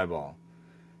every fly ball.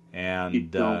 And you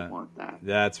don't want that.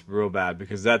 That's real bad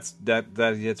because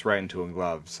that hits right into a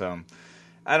glove. So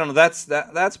I don't know.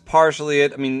 That's partially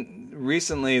it. I mean,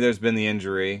 recently there's been the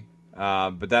injury,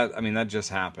 but that just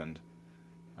happened.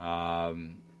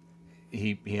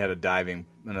 He had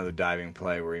another diving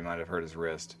play where he might have hurt his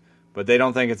wrist, but they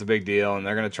don't think it's a big deal, and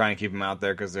they're going to try and keep him out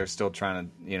there because they're still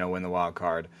trying to win the wild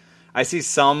card. I see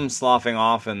some sloughing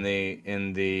off in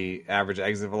the average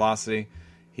exit velocity.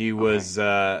 He was,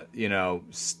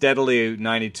 steadily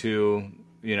 92.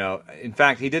 In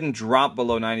fact, he didn't drop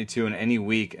below 92 in any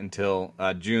week until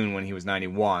June when he was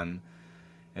 91,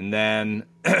 and then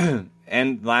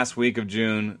and last week of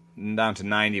June down to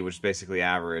 90, which is basically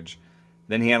average.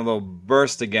 Then he had a little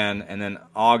burst again, and then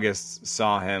August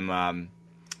saw him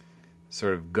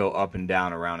sort of go up and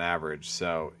down around average.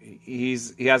 So he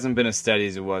hasn't been as steady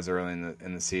as he was early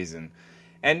in the season.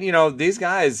 And, these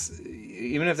guys,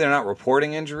 even if they're not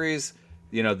reporting injuries,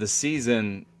 the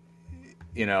season,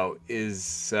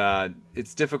 is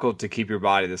it's difficult to keep your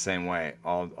body the same way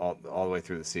all the way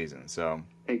through the season. So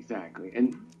exactly.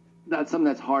 And that's something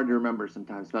that's hard to remember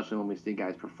sometimes, especially when we see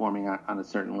guys performing on a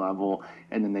certain level,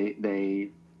 and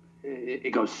then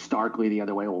it goes starkly the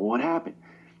other way. Well, what happened?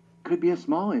 Could be a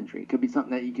small injury. Could be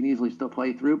something that you can easily still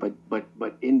play through,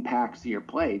 but impacts your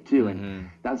play too.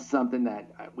 And that's something that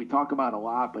we talk about a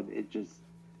lot, but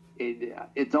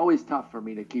it's always tough for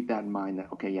me to keep that in mind.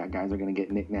 That guys are going to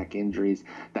get knick-knack injuries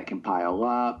that can pile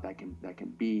up, that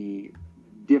can be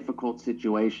difficult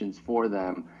situations for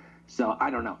them. So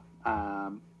I don't know.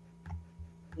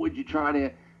 Would you try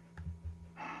to?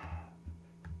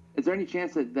 Is there any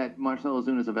chance that Marcell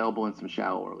Ozuna is available in some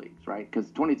shallower leagues? Right, because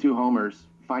 22 homers.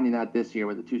 Finding that this year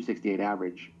with a 268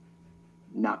 average,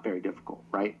 not very difficult,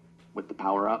 right? With the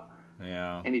power up.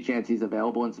 Yeah. Any chance he's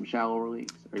available in some shallower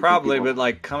leagues? Probably,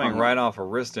 but coming right off a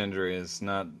wrist injury is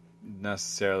not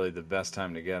necessarily the best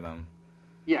time to get him.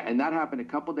 Yeah, and that happened a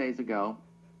couple days ago.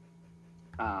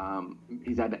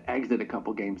 He's had to exit a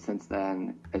couple games since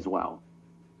then as well.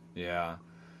 Yeah.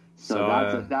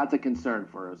 So that's a concern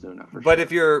for Ozuna for sure. But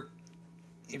if you're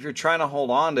trying to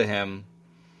hold on to him,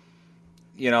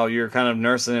 you're kind of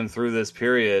nursing him through this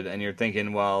period, and you're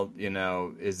thinking, well,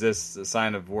 is this a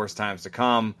sign of worse times to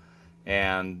come?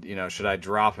 And, should I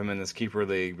drop him in this keeper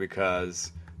league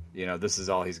because, this is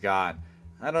all he's got?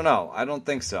 I don't know. I don't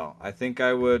think so. I think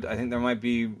I would. I think there might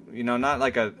be, not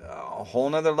like a whole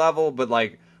nother level, but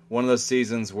like one of those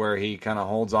seasons where he kind of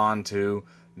holds on to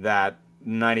that,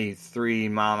 93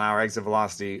 mile an hour exit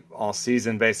velocity all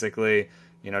season, basically,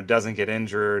 doesn't get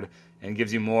injured and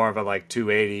gives you more of a like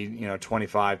 280,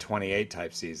 25, 28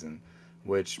 type season,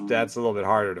 which that's a little bit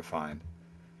harder to find.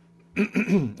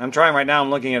 I'm trying right now.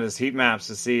 I'm looking at his heat maps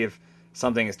to see if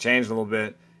something has changed a little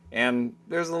bit. And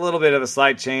there's a little bit of a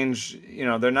slight change.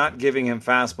 They're not giving him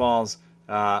fastballs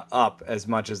up as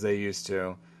much as they used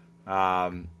to.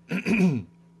 And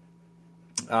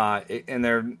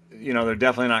they're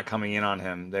definitely not coming in on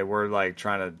him. They were like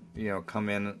trying to, come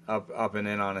in up and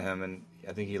in on him. And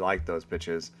I think he liked those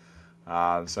pitches.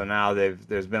 So now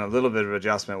there's been a little bit of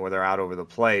adjustment where they're out over the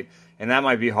plate, and that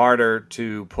might be harder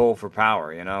to pull for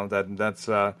power. That's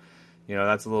a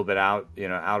little bit out.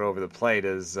 Out over the plate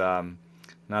is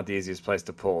not the easiest place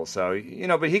to pull. So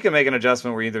but he can make an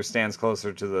adjustment where he either stands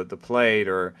closer to the plate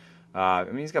or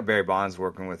he's got Barry Bonds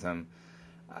working with him.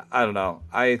 I don't know.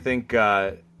 I think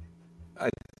liked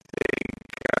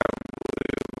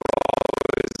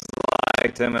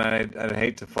him, and I'd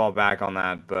hate to fall back on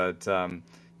that, but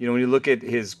when you look at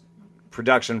his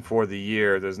production for the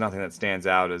year, there's nothing that stands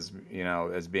out as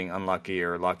as being unlucky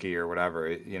or lucky or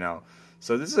whatever.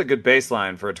 So this is a good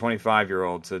baseline for a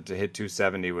 25-year-old to hit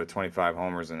 270 with 25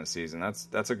 homers in a season.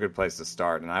 That's a good place to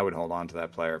start, and I would hold on to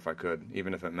that player if I could,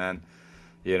 even if it meant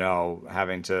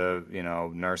having to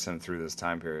nurse him through this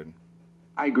time period.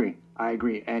 I agree.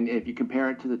 And if you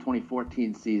compare it to the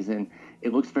 2014 season,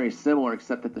 it looks very similar,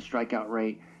 except that the strikeout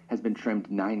rate has been trimmed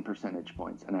 9 percentage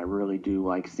points. And I really do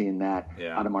like seeing that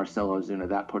out of Marcell Ozuna.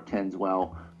 That portends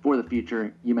well for the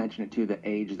future. You mentioned it too, the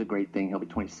age is a great thing. He'll be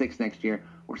 26 next year.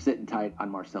 We're sitting tight on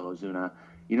Marcell Ozuna.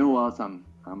 You know who else I'm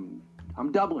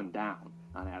doubling down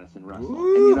on Addison Russell.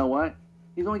 Ooh. And you know what?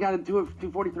 He's only got a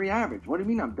 243 average. What do you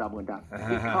mean I'm doubling down?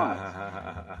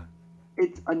 Because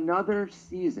it's another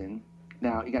season.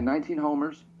 Now, he got 19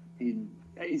 homers.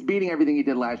 He's beating everything he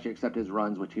did last year except his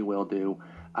runs, which he will do.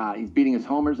 He's beating his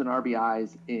homers and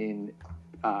RBIs in,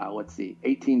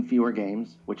 18 fewer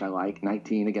games, which I like.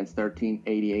 19 against 13,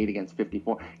 88 against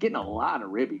 54. Getting a lot of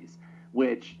ribbies,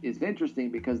 which is interesting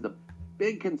because the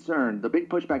big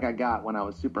pushback I got when I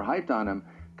was super hyped on him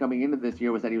coming into this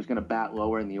year was that he was going to bat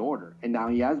lower in the order. And now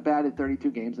he has batted 32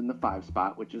 games in the 5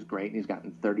 spot, which is great. And he's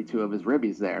gotten 32 of his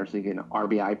ribbies there, so you get an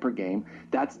RBI per game.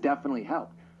 That's definitely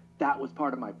helped. That was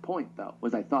part of my point, though,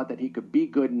 was I thought that he could be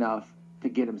good enough to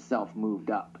get himself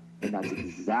moved up. And that's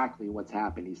exactly what's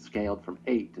happened. He's scaled from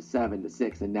 8 to 7 to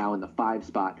 6 and now in the 5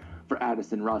 spot for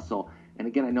Addison Russell. And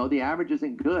again, I know the average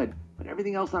isn't good, but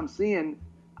everything else I'm seeing,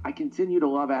 I continue to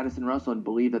love Addison Russell and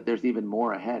believe that there's even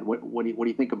more ahead. What do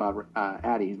you think about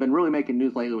Addy? He's been really making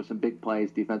news lately with some big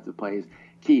plays, defensive plays,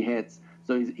 key hits.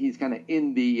 So he's kind of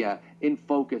in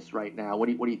focus right now. What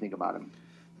do you think about him?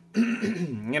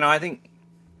 I think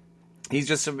he's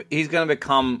going to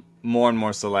become more and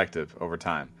more selective over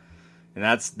time. And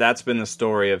that's been the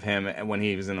story of him when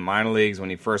he was in the minor leagues.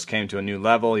 When he first came to a new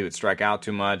level, he would strike out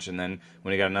too much, and then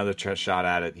when he got another shot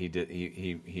at it,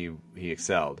 he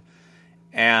excelled.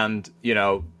 And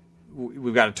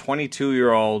we've got a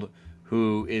 22-year-old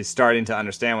who is starting to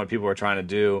understand what people are trying to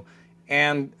do.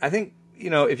 And I think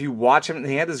if you watch him,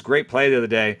 he had this great play the other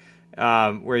day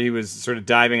where he was sort of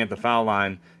diving at the foul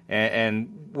line,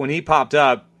 and when he popped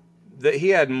up, he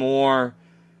had more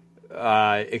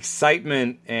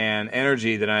excitement and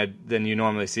energy than you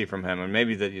normally see from him, and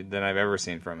maybe than I've ever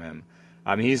seen from him.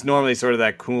 I mean, he's normally sort of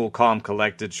that cool, calm,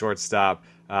 collected shortstop,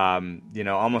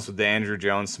 almost with the Andrew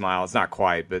Jones smile. It's not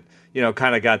quite, but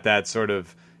kind of got that sort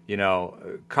of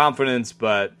confidence,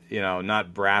 but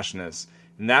not brashness.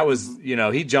 And that was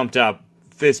he jumped up,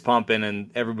 fist pumping, and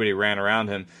everybody ran around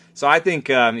him. So I think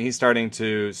he's starting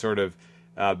to sort of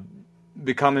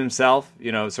become himself.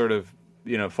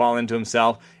 Fall into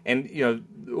himself. And the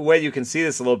way you can see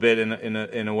this a little bit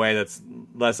in a way that's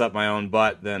less up my own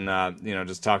butt than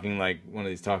just talking like one of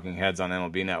these talking heads on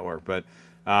MLB Network. But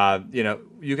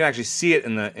you can actually see it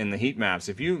in the heat maps.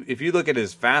 If you look at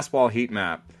his fastball heat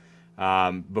map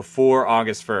before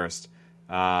August 1st,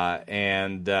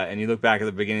 and you look back at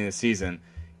the beginning of the season,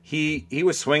 he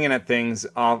was swinging at things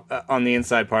off, on the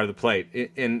inside part of the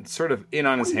plate, in sort of in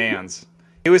on his hands.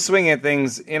 He was swinging at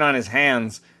things in on his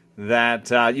hands that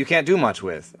you can't do much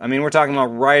with. I mean, we're talking about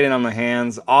right in on the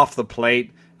hands, off the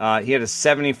plate. He had a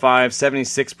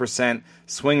 76%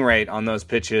 swing rate on those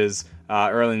pitches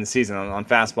early in the season, on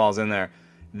fastballs in there.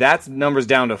 That number's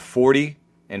down to 40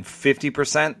 and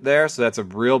 50% there, so that's a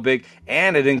real big...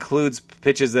 And it includes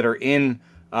pitches that are in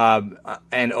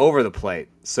and over the plate.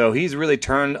 So he's really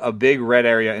turned a big red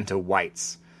area into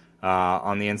whites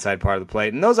on the inside part of the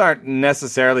plate. And those aren't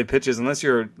necessarily pitches, unless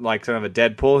you're like kind of a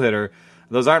dead pull hitter,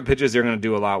 those aren't pitches you're going to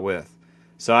do a lot with.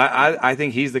 So I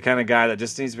think he's the kind of guy that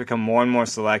just needs to become more and more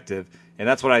selective, and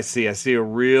that's what I see. I see a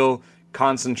real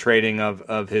concentrating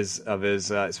of his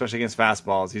especially against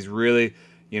fastballs. He's really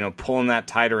pulling that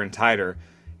tighter and tighter,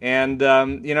 and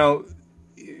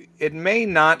it may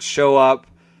not show up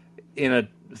in a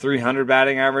 300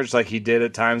 batting average like he did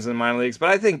at times in the minor leagues, but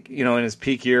I think in his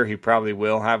peak year he probably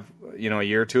will have a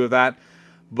year or two of that.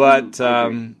 But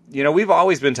we've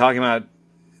always been talking about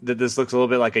that this looks a little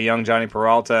bit like a young Johnny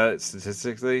Peralta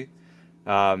statistically.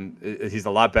 He's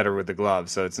a lot better with the glove,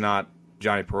 so it's not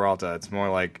Johnny Peralta. It's more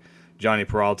like Johnny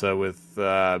Peralta with,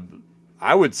 I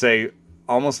would say,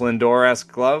 almost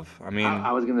Lindor-esque glove. I mean,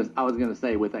 I was gonna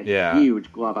say with a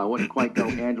huge glove. I wouldn't quite go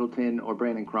Andrelton or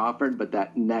Brandon Crawford, but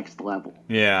that next level.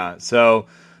 Yeah. So,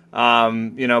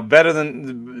 better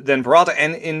than Peralta,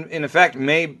 and in effect,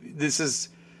 this is,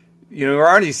 we're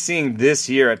already seeing this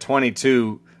year at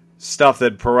 22 stuff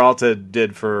that Peralta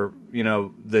did for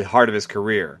the heart of his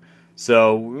career.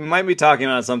 So we might be talking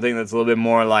about something that's a little bit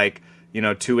more like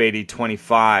 280,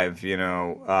 25,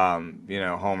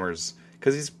 homers,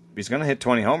 because he's going to hit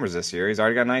 20 homers this year. He's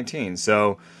already got 19.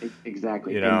 So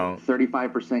exactly,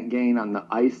 35% gain on the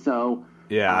ISO.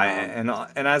 Yeah,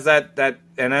 and as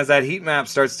that heat map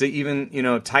starts to even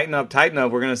tighten up,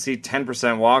 we're going to see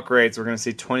 10% walk rates. We're going to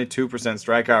see 22%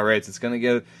 strikeout rates. It's going to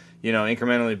get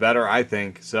incrementally better, I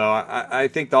think. So I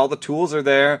think all the tools are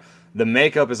there. The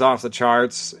makeup is off the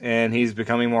charts, and he's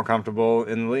becoming more comfortable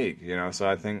in the league. So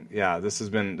I think this has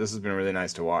been really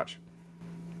nice to watch.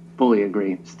 Fully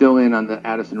agree. Still in on the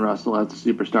Addison Russell as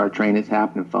the superstar train. It's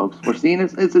happening, folks. We're seeing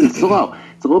it's slow.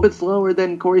 It's a little bit slower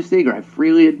than Corey Seager. I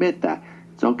freely admit that.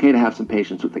 It's okay to have some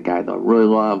patience with the guy, though. I really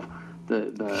love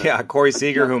the Corey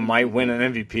Seager, who might win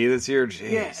an MVP this year.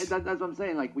 Jeez. Yeah, that's what I'm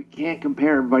saying. Like, we can't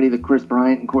compare everybody to Chris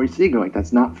Bryant and Corey Seager. Like,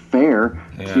 that's not fair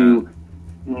to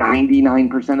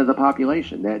 99% of the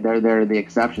population. They're the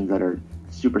exceptions that are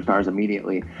superstars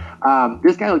immediately.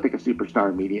 This guy looked like a superstar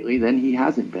immediately. Then he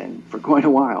hasn't been for quite a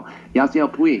while.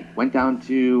 Yasiel Puig went down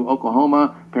to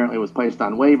Oklahoma. Apparently was placed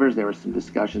on waivers. There were some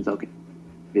discussions. Okay,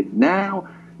 now?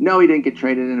 No, he didn't get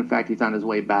traded. And in fact, he's on his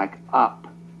way back up.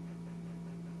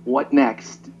 What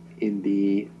next in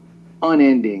the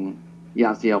unending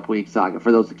Yasiel Puig saga?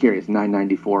 For those curious,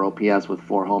 994 OPS with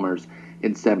 4 homers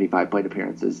in 75 plate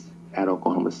appearances at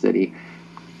Oklahoma City.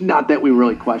 Not that we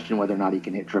really question whether or not he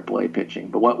can hit AAA pitching,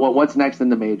 but what's next in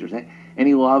the majors?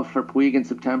 Any love for Puig in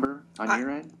September on your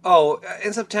end?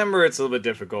 In September it's a little bit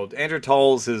difficult. Andrew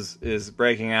Tolles is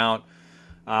breaking out.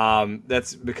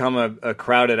 That's become a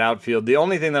crowded outfield. The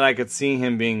only thing that I could see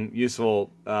him being useful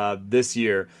this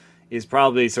year is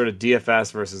probably sort of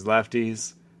DFS versus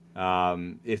lefties.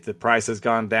 If the price has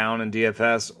gone down in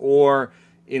DFS, or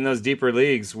in those deeper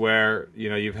leagues where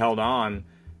you've held on.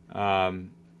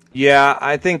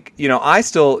 I think I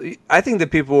think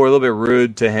that people were a little bit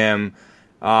rude to him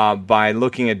by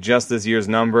looking at just this year's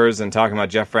numbers and talking about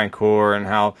Jeff Francoeur and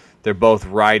how they're both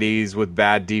righties with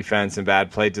bad defense and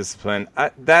bad plate discipline.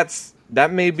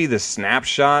 That may be the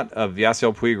snapshot of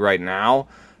Yasiel Puig right now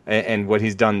and what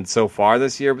he's done so far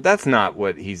this year, but that's not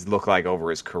what he's looked like over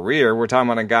his career. We're talking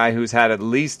about a guy who's had at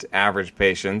least average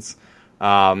patience,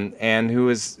 and who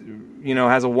is,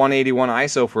 has a 181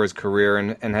 ISO for his career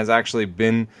and has actually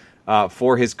been,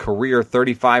 for his career,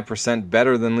 35%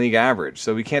 better than league average.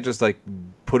 So we can't just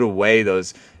put away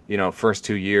those, first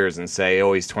 2 years and say,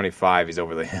 oh, he's 25, he's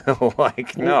over the hill.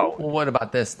 No. Well, what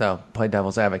about this, though? Play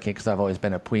devil's advocate, because I've always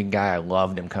been a Puig guy. I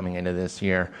loved him coming into this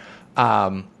year.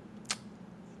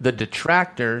 The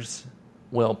detractors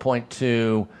will point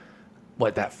to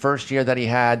that first year that he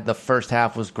had. The first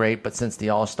half was great, but since the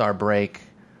All-Star break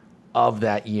of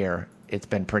that year, it's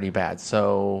been pretty bad.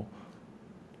 So,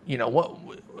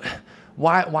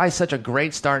 why such a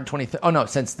great start in 2013? Oh no,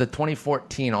 since the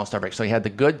 2014 All-Star break. So he had the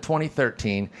good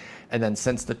 2013, and then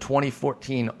since the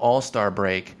 2014 All-Star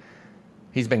break,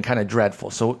 he's been kind of dreadful.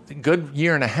 So good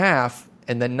year and a half,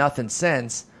 and then nothing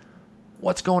since.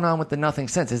 What's going on with the nothing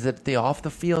since? Is it the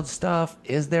off-the-field stuff?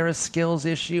 Is there a skills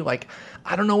issue?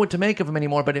 I don't know what to make of him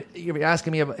anymore, but if you're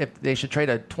asking me if they should trade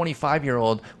a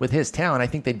 25-year-old with his talent, I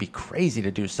think they'd be crazy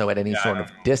to do so at any sort of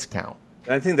discount.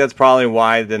 I think that's probably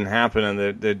why it didn't happen,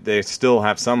 and they still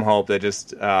have some hope. They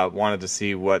just wanted to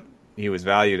see what he was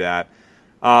valued at.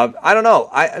 I don't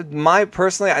know.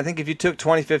 Personally, I think if you took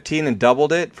 2015 and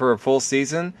doubled it for a full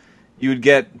season, you would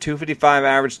get 255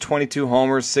 average, 22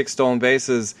 homers, 6 stolen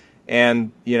bases,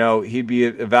 and he'd be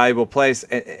a valuable place.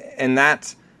 And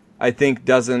that, I think,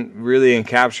 doesn't really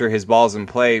capture his balls in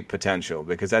play potential,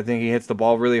 because I think he hits the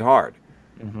ball really hard.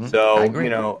 Mm-hmm.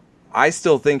 So I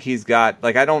still think he's got,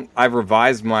 I've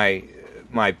revised my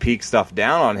my peak stuff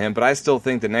down on him, but I still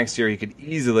think that next year he could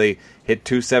easily hit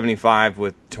 275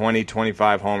 with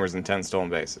 25 homers and 10 stolen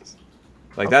bases.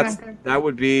 Like that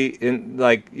would be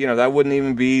that wouldn't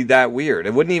even be that weird.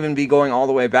 It wouldn't even be going all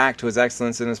the way back to his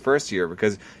excellence in his first year,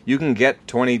 because you can get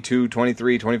 22,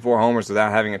 23, 24 homers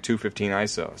without having a 215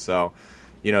 ISO. So,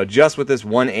 just with this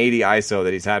 180 ISO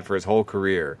that he's had for his whole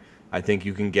career, I think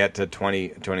you can get to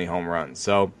 20 home runs.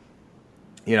 So,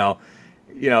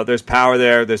 there's power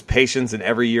there. There's patience in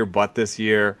every year but this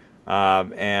year.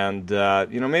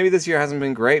 Maybe this year hasn't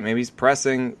been great. Maybe he's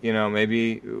pressing.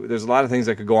 Maybe there's a lot of things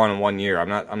that could go on in 1 year. I'm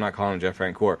not calling him Jeff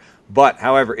Francoeur, but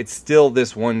however, it's still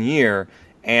this 1 year.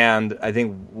 And I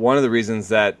think one of the reasons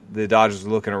that the Dodgers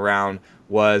were looking around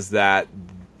was that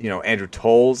Andrew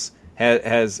Toles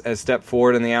has stepped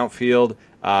forward in the outfield.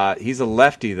 He's a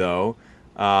lefty though,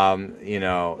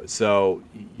 so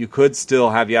you could still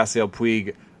have Yasiel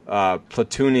Puig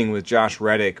platooning with Josh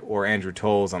Reddick or Andrew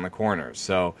Toles on the corners.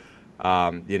 So.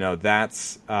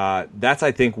 That's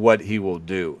I think what he will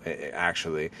do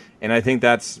actually, and I think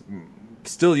that's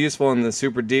still useful in the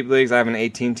super deep leagues. I have an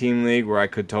 18-team league where I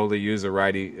could totally use a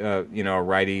righty,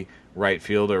 right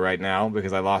fielder right now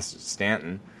because I lost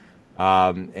Stanton,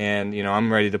 and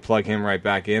I'm ready to plug him right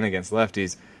back in against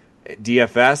lefties.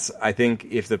 DFS, I think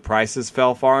if the prices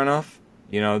fell far enough.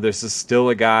 This is still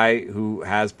a guy who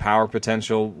has power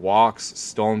potential, walks,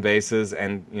 stolen bases,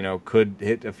 and, could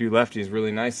hit a few lefties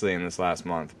really nicely in this last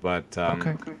month. But,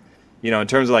 in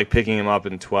terms of, picking him up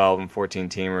in 12 and 14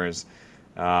 teamers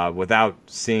without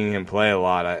seeing him play a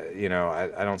lot,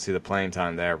 I don't see the playing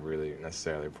time there really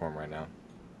necessarily for him right now.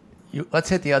 Let's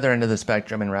hit the other end of the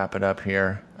spectrum and wrap it up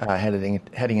here,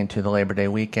 heading into the Labor Day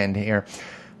weekend here.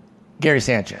 Gary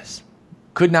Sanchez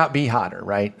could not be hotter,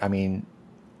 right? I mean,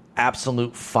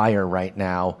 absolute fire right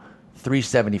now.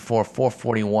 374,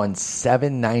 441,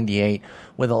 798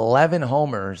 with 11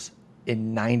 homers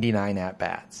in 99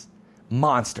 at-bats.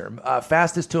 Monster.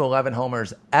 Fastest to 11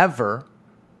 homers ever.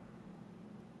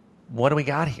 What do we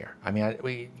got here? I mean,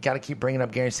 we got to keep bringing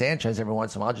up Gary Sanchez every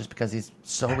once in a while just because he's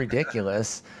so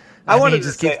ridiculous. I wanted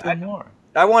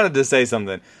to say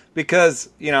something because,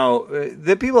 a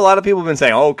lot of people have been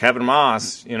saying, oh, Kevin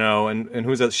Moss, and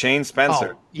who's that? Shane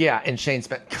Spencer. Oh, yeah, and Shane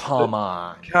Spencer. Come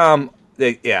on. Come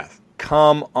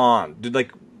on.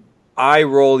 Dude, eye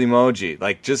roll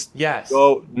emoji. Yes.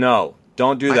 Go, no,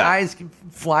 don't do that. My eyes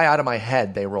fly out of my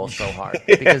head. They roll so hard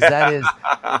because that is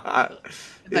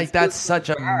that's such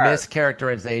a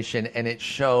mischaracterization, and it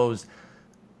shows,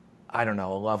 I don't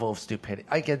know, a level of stupidity.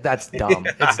 That's dumb.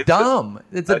 It's dumb.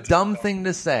 It's a dumb thing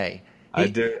to say.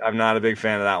 I'm not a big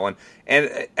fan of that one.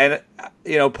 And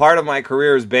part of my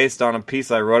career is based on a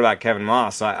piece I wrote about Kevin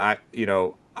Moss. So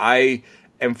I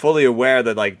am fully aware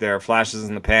that there are flashes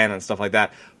in the pan and stuff like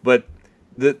that. But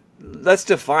let's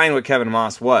define what Kevin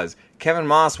Moss was. Kevin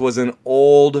Moss was an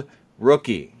old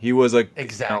rookie. He was a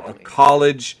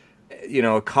college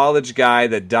guy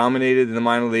that dominated in the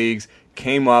minor leagues,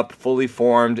 came up fully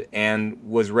formed and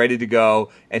was ready to go.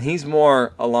 And he's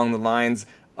more along the lines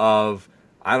of,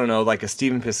 I don't know, like a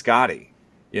Stephen Piscotty,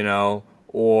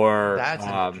 or that's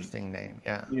an interesting name.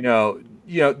 Yeah.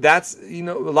 That's, a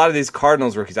lot of these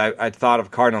Cardinals rookies, I thought of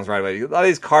Cardinals right away. A lot of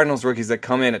these Cardinals rookies that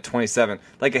come in at 27,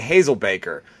 like a Hazel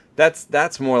Baker,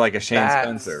 that's more like a Shane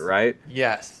Spencer, right?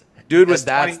 Yes. Dude was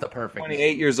that's the perfect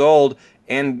 28 years old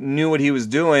and knew what he was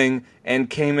doing and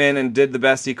came in and did the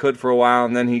best he could for a while,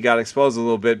 and then he got exposed a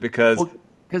little bit because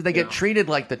they get treated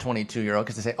like the 22-year-old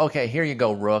because they say, okay, here you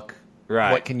go, Rook.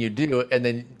 Right. What can you do? And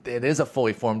then it is a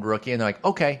fully formed rookie, and they're like,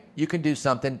 okay, you can do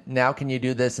something. Now can you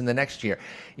do this in the next year?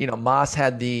 Moss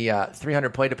had the 300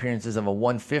 plate appearances of a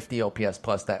 150 OPS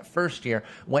plus that first year,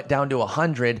 went down to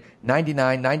 100,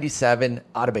 99, 97,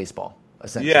 out of baseball,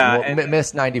 essentially. Yeah.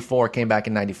 Missed 94, came back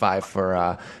in 95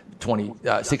 for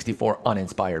 64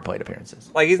 uninspired plate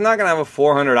appearances. He's not going to have a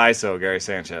 400 ISO, Gary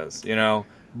Sanchez, But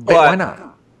why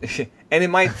not? And it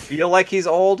might feel like he's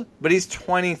old, but he's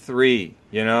 23,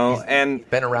 and he's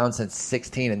been around since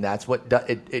 16, and that's what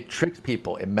it tricks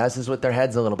people. It messes with their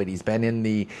heads a little bit. He's been in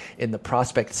the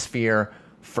prospect sphere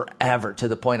forever, to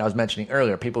the point I was mentioning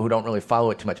earlier. People who don't really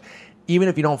follow it too much. Even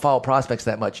if you don't follow prospects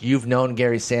that much, you've known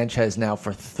Gary Sanchez now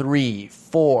for 3,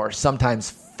 4,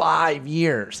 sometimes 5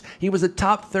 years. He was a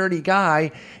top 30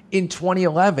 guy in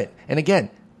 2011, and again,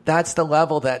 that's the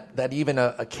level that even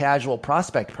a casual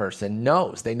prospect person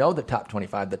knows. They know the top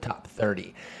 25, the top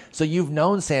 30. So you've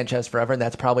known Sanchez forever, and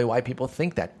that's probably why people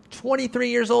think that. 23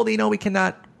 years old, we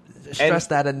cannot stress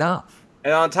that enough.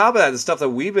 And on top of that, the stuff that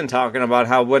we've been talking about,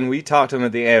 how when we talked to him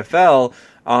at the AFL,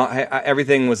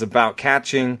 everything was about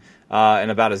catching.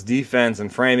 and about his defense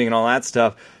and framing and all that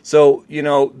stuff. So,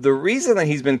 the reason that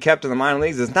he's been kept in the minor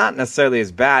leagues is not necessarily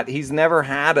his bat. He's never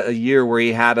had a year where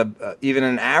he had even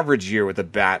an average year with a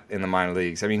bat in the minor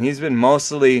leagues. I mean, he's been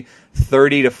mostly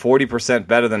 30 to 40%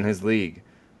 better than his league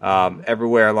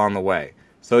everywhere along the way.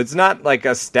 So it's not like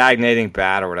a stagnating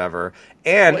bat or whatever.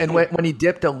 And when he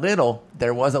dipped a little,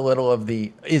 there was a little of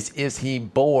the, is he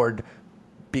bored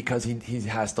because he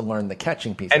has to learn the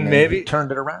catching piece, and maybe he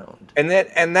turned it around. And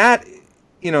that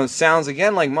sounds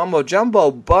again like mumbo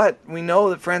jumbo, but we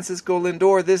know that Francisco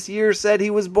Lindor this year said he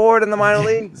was bored in the minor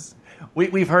leagues.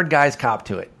 We've heard guys cop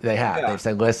to it. They have. Yeah. They've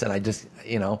said, "Listen, I just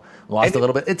lost a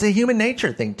little bit." It's a human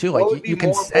nature thing too. Like you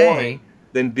can say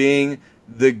than being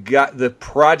the guy, the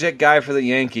project guy for the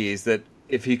Yankees, that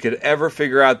if he could ever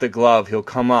figure out the glove, he'll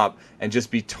come up and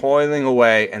just be toiling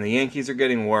away, and the Yankees are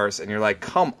getting worse, and you're like,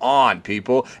 come on,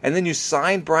 people. And then you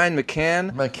sign Brian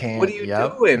McCann. What are you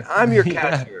doing? I'm your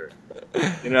catcher.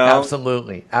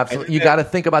 Absolutely. You got to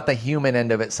think about the human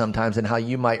end of it sometimes and how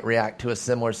you might react to a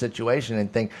similar situation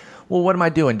and think, well, what am I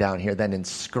doing down here then in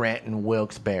Scranton,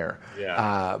 Wilkes-Barre?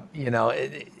 Yeah.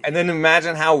 And then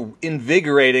imagine how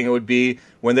invigorating it would be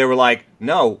when they were like,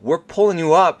 no, we're pulling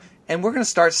you up, and we're going to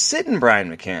start sitting Brian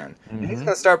McCann. Mm-hmm. And he's going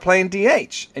to start playing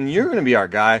DH, and you're going to be our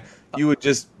guy. You would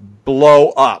just blow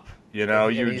up,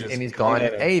 and he's gone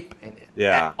ape.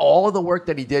 Yeah, all of the work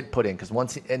that he did put in, because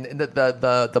once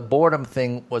the boredom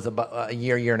thing was about a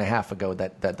year and a half ago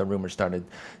that the rumors started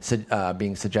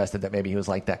being suggested that maybe he was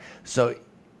like that. So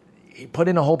he put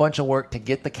in a whole bunch of work to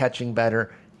get the catching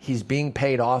better. He's being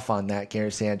paid off on that,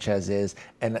 Gary Sanchez is.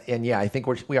 And yeah, I think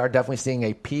we are definitely seeing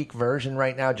a peak version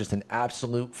right now, just an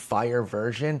absolute fire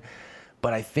version.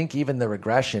 But I think even the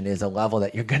regression is a level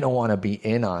that you're going to want to be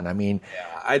in on. I mean,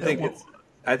 yeah,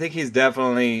 I think he's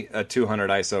definitely a 200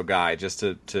 ISO guy, just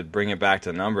to bring it back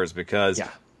to numbers, because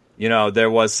there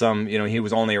was some, he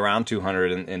was only around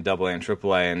 200 in AA and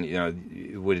AAA, and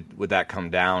would that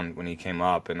come down when he came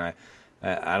up? And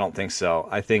I don't think so.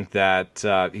 I think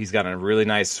that he's got a really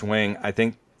nice swing. I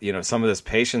think some of this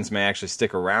patience may actually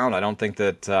stick around. I don't think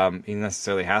that he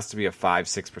necessarily has to be a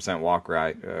 5-6%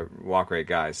 walk rate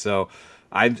guy. So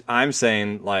I'm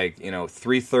saying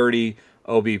 330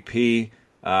 OBP,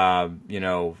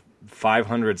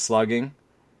 500 slugging.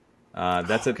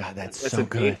 That's so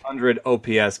good. 800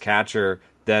 OPS catcher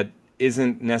that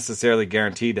isn't necessarily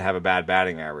guaranteed to have a bad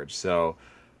batting average. So.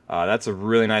 That's a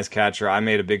really nice catcher. I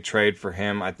made a big trade for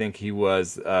him. I think he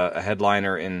was a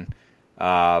headliner in.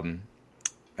 I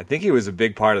think he was a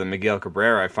big part of the Miguel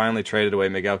Cabrera. I finally traded away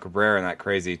Miguel Cabrera in that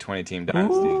crazy 20-team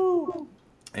dynasty,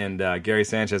 and Gary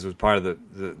Sanchez was part of the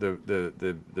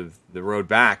road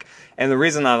back. And the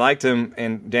reason I liked him,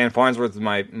 and Dan Farnsworth,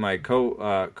 my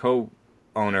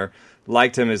co-owner,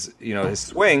 liked him is his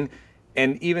swing.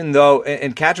 And even though,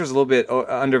 and catcher's a little bit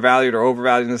undervalued or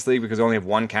overvalued in this league because we only have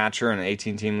one catcher in an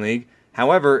 18-team league.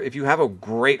 However, if you have a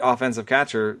great offensive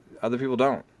catcher, other people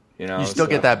don't. You still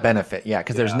get that benefit,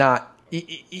 because there's not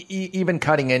even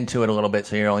cutting into it a little bit.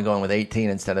 So you're only going with 18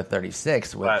 instead of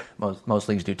 36. With most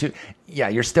leagues do too. Yeah,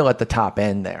 you're still at the top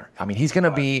end there. I mean, he's going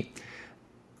to be.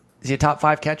 Is he a top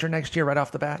 5 catcher next year right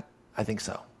off the bat? I think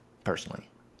so, personally.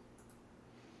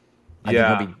 I think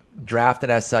he'll be drafted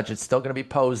as such. It's still going to be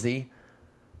Posey.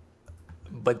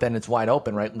 But then it's wide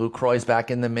open, right? Lucroy's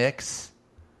back in the mix.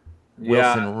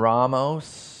 Wilson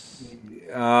Ramos.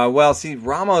 Ramos,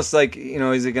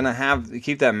 is he going to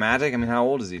keep that magic? I mean, how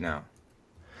old is he now?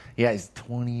 Yeah, he's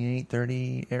 28,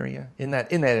 30 area. In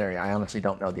that area. I honestly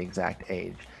don't know the exact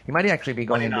age. He might actually be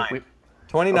going 29. into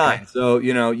 29. Okay. So,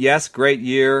 yes, great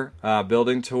year,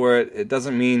 building toward it. It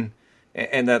doesn't mean,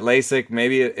 and that LASIK,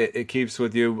 maybe it keeps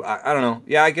with you. I don't know.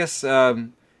 Yeah, I guess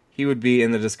he would be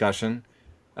in the discussion.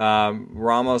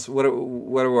 Ramos, what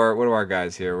are our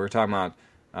guys here? We're talking about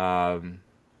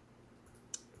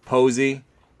Posey,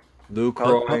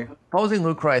 Lucroy. Posey and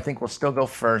Lucroy, I think, will still go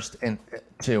first in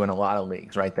a lot of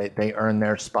leagues, right? They earn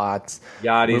their spots.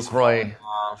 Yachty's falling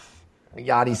off.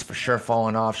 Yachty's for sure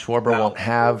falling off. Schwarber won't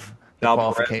have the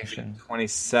qualification.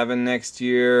 27 next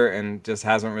year and just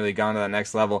hasn't really gone to that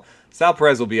next level. Sal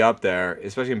Perez will be up there,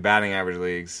 especially in batting average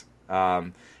leagues.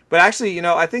 But actually,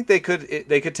 I think they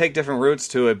could take different routes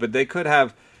to it. But they could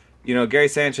have, Gary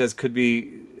Sanchez could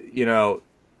be,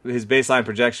 his baseline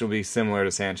projection will be similar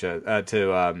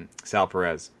to Sal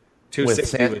Perez,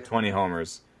 260 with 20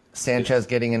 homers. Sanchez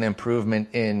getting an improvement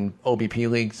in OBP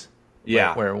leagues,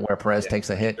 where Perez takes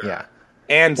a hit,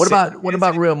 And what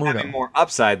about Real Muto? Having more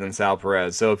upside than Sal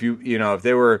Perez. So if if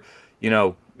they were,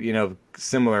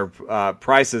 similar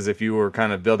prices, if you were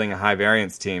kind of building a high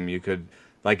variance team, you could.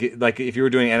 Like if you were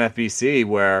doing NFBC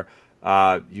where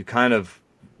you kind of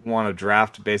want to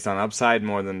draft based on upside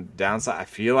more than downside. I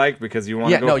feel like because you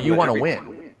want Yeah, to no, you want to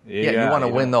win. Yeah, you want to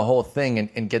you win know. the whole thing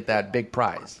and get that big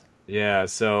prize. Yeah,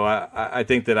 so I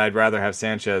think that I'd rather have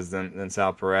Sanchez than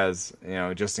Sal Perez,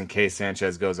 just in case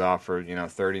Sanchez goes off for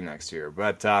 30 next year.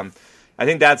 But I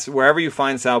think that's wherever you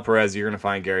find Sal Perez, you're going to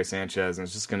find Gary Sanchez, and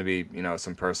it's just going to be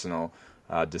some personal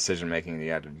decision making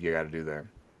that you got to do there.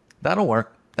 That'll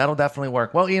work. That'll definitely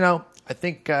work. Well, I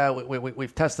think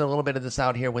we've tested a little bit of this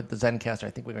out here with the Zencastr.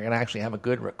 I think we're going to actually have a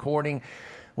good recording,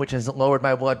 which has lowered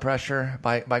my blood pressure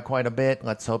by quite a bit.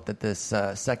 Let's hope that this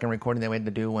second recording that we had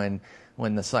to do when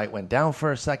the site went down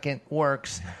for a second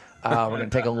works. We're going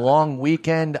to take a long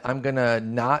weekend. I'm going to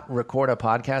not record a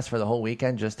podcast for the whole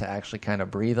weekend just to actually kind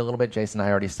of breathe a little bit. Jason and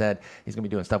I already said he's going to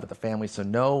be doing stuff with the family, so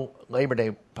no Labor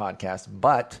Day podcast.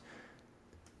 But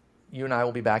you and I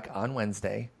will be back on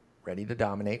Wednesday, ready to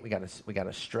dominate. We got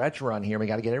a stretch run here. We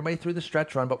got to get everybody through the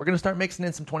stretch run, but we're going to start mixing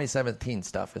in some 2017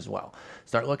 stuff as well.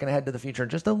 Start looking ahead to the future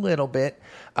just a little bit.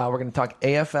 We're going to talk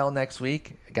AFL next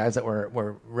week, guys that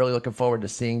we're really looking forward to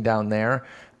seeing down there.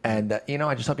 And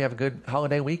I just hope you have a good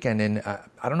holiday weekend. And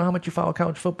I don't know how much you follow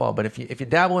college football, but if you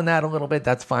dabble in that a little bit,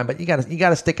 that's fine. But you got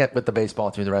to stick it with the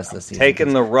baseball through the rest of the season.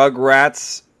 Taking the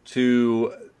Rugrats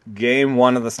to game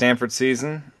 1 of the Stanford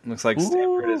season. Looks like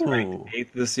Stanford is ranked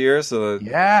 8th this year. So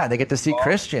yeah, they get to see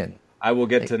Christian. I will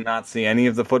get to not see any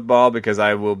of the football because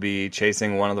I will be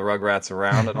chasing one of the Rugrats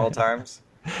around at all times.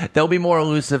 They'll be more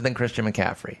elusive than Christian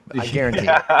McCaffrey. I guarantee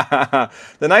you.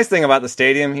 The nice thing about the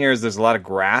stadium here is there's a lot of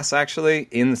grass actually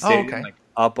in the stadium. Okay. Like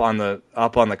up on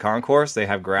the concourse, they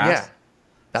have grass. Yeah,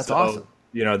 that's awesome.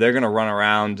 They're going to run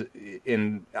around.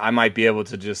 I might be able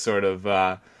to just sort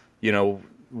of,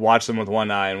 watch them with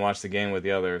one eye and watch the game with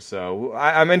the other. So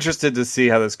I'm interested to see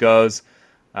how this goes.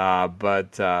 But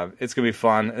it's going to be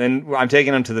fun. And I'm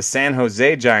taking them to the San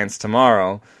Jose Giants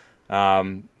tomorrow.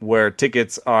 Where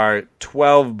tickets are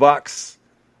 $12,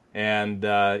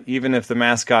 and even if the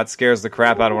mascot scares the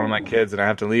crap out of one of my kids and I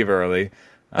have to leave early,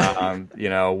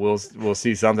 we'll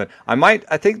see something. I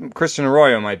think Christian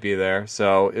Arroyo might be there.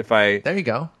 So there you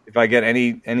go. If I get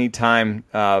any time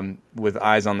with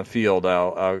eyes on the field,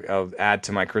 I'll add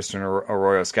to my Christian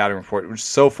Arroyo scouting report, which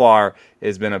so far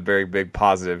has been a very big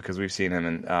positive because we've seen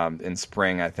him in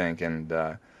spring, I think,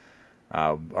 and.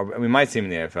 We might see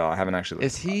him in the AFL. I haven't actually looked.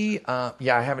 Is he? I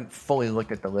haven't fully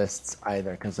looked at the lists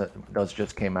either because those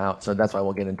just came out. So that's why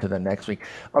we'll get into them next week.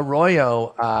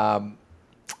 Arroyo,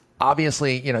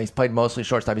 obviously, he's played mostly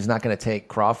shortstop. He's not going to take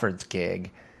Crawford's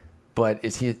gig, but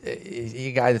is he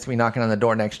a guy that's going to be knocking on the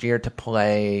door next year to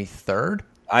play third?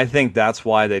 I think that's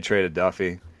why they traded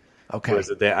Duffy. Okay.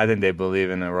 I think they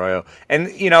believe in Arroyo. And,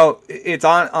 it's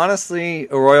honestly,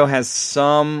 Arroyo has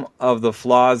some of the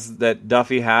flaws that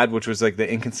Duffy had, which was like the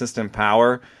inconsistent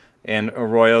power. And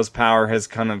Arroyo's power has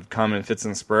kind of come in fits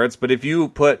and spurts. But if you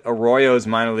put Arroyo's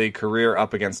minor league career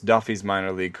up against Duffy's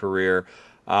minor league career,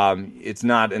 it's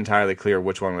not entirely clear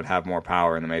which one would have more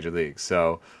power in the major leagues.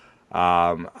 So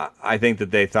I think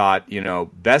that they thought,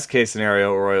 best case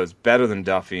scenario, Arroyo's better than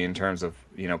Duffy in terms of,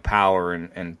 power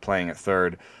and playing at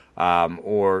third.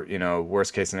 Or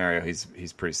worst case scenario,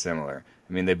 he's pretty similar.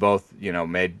 I mean, they both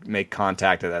make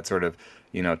contact at that sort of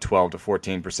 12 to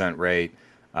 14% rate.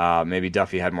 Maybe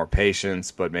Duffy had more patience,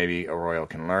 but maybe Arroyo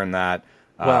can learn that.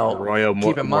 Arroyo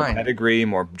more pedigree,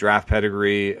 more draft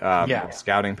pedigree, more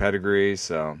scouting pedigree.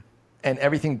 So. And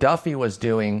everything Duffy was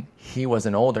doing, he was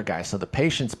an older guy. So the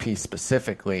patience piece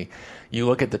specifically, you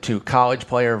look at the two, college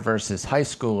player versus high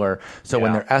schooler. So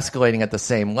when they're escalating at the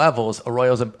same levels,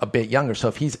 Arroyo's a bit younger. So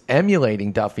if he's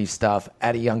emulating Duffy's stuff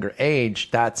at a younger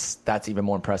age, that's even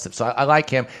more impressive. So I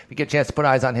like him. If you get a chance to put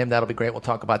eyes on him, that'll be great. We'll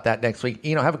talk about that next week.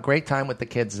 Have a great time with the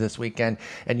kids this weekend,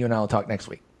 and you and I will talk next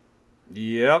week.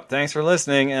 Yep. Thanks for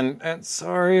listening. And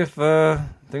sorry if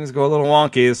things go a little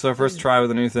wonky. This is our first try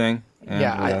with a new thing. And,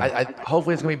 I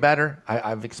hopefully it's going to be better.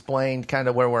 I've explained kind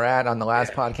of where we're at on the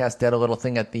last podcast, did a little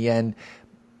thing at the end.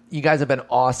 You guys have been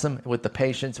awesome with the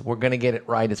patience. We're going to get it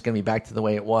right. It's going to be back to the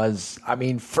way it was,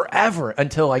 forever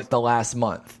until like the last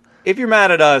month. If you're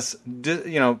mad at us,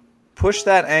 push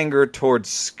that anger towards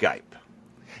Skype.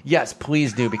 Yes,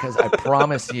 please do, because I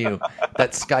promise you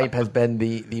that Skype has been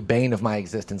the bane of my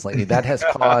existence lately. That has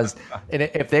caused, and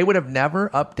if they would have never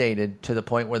updated to the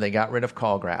point where they got rid of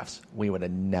call graphs, we would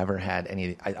have never had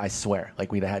any, I swear,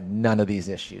 like we'd have had none of these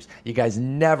issues. You guys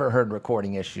never heard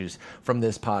recording issues from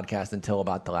this podcast until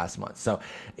about the last month. So,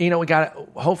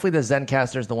 hopefully the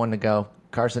Zencastr is the one to go.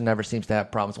 Carson never seems to have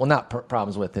problems. Well, not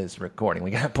problems with his recording.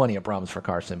 We got plenty of problems for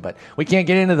Carson, but we can't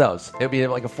get into those. It'll be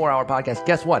like a 4-hour podcast.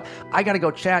 Guess what? I got to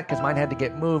go chat because mine had to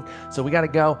get moved. So we got to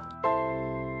go.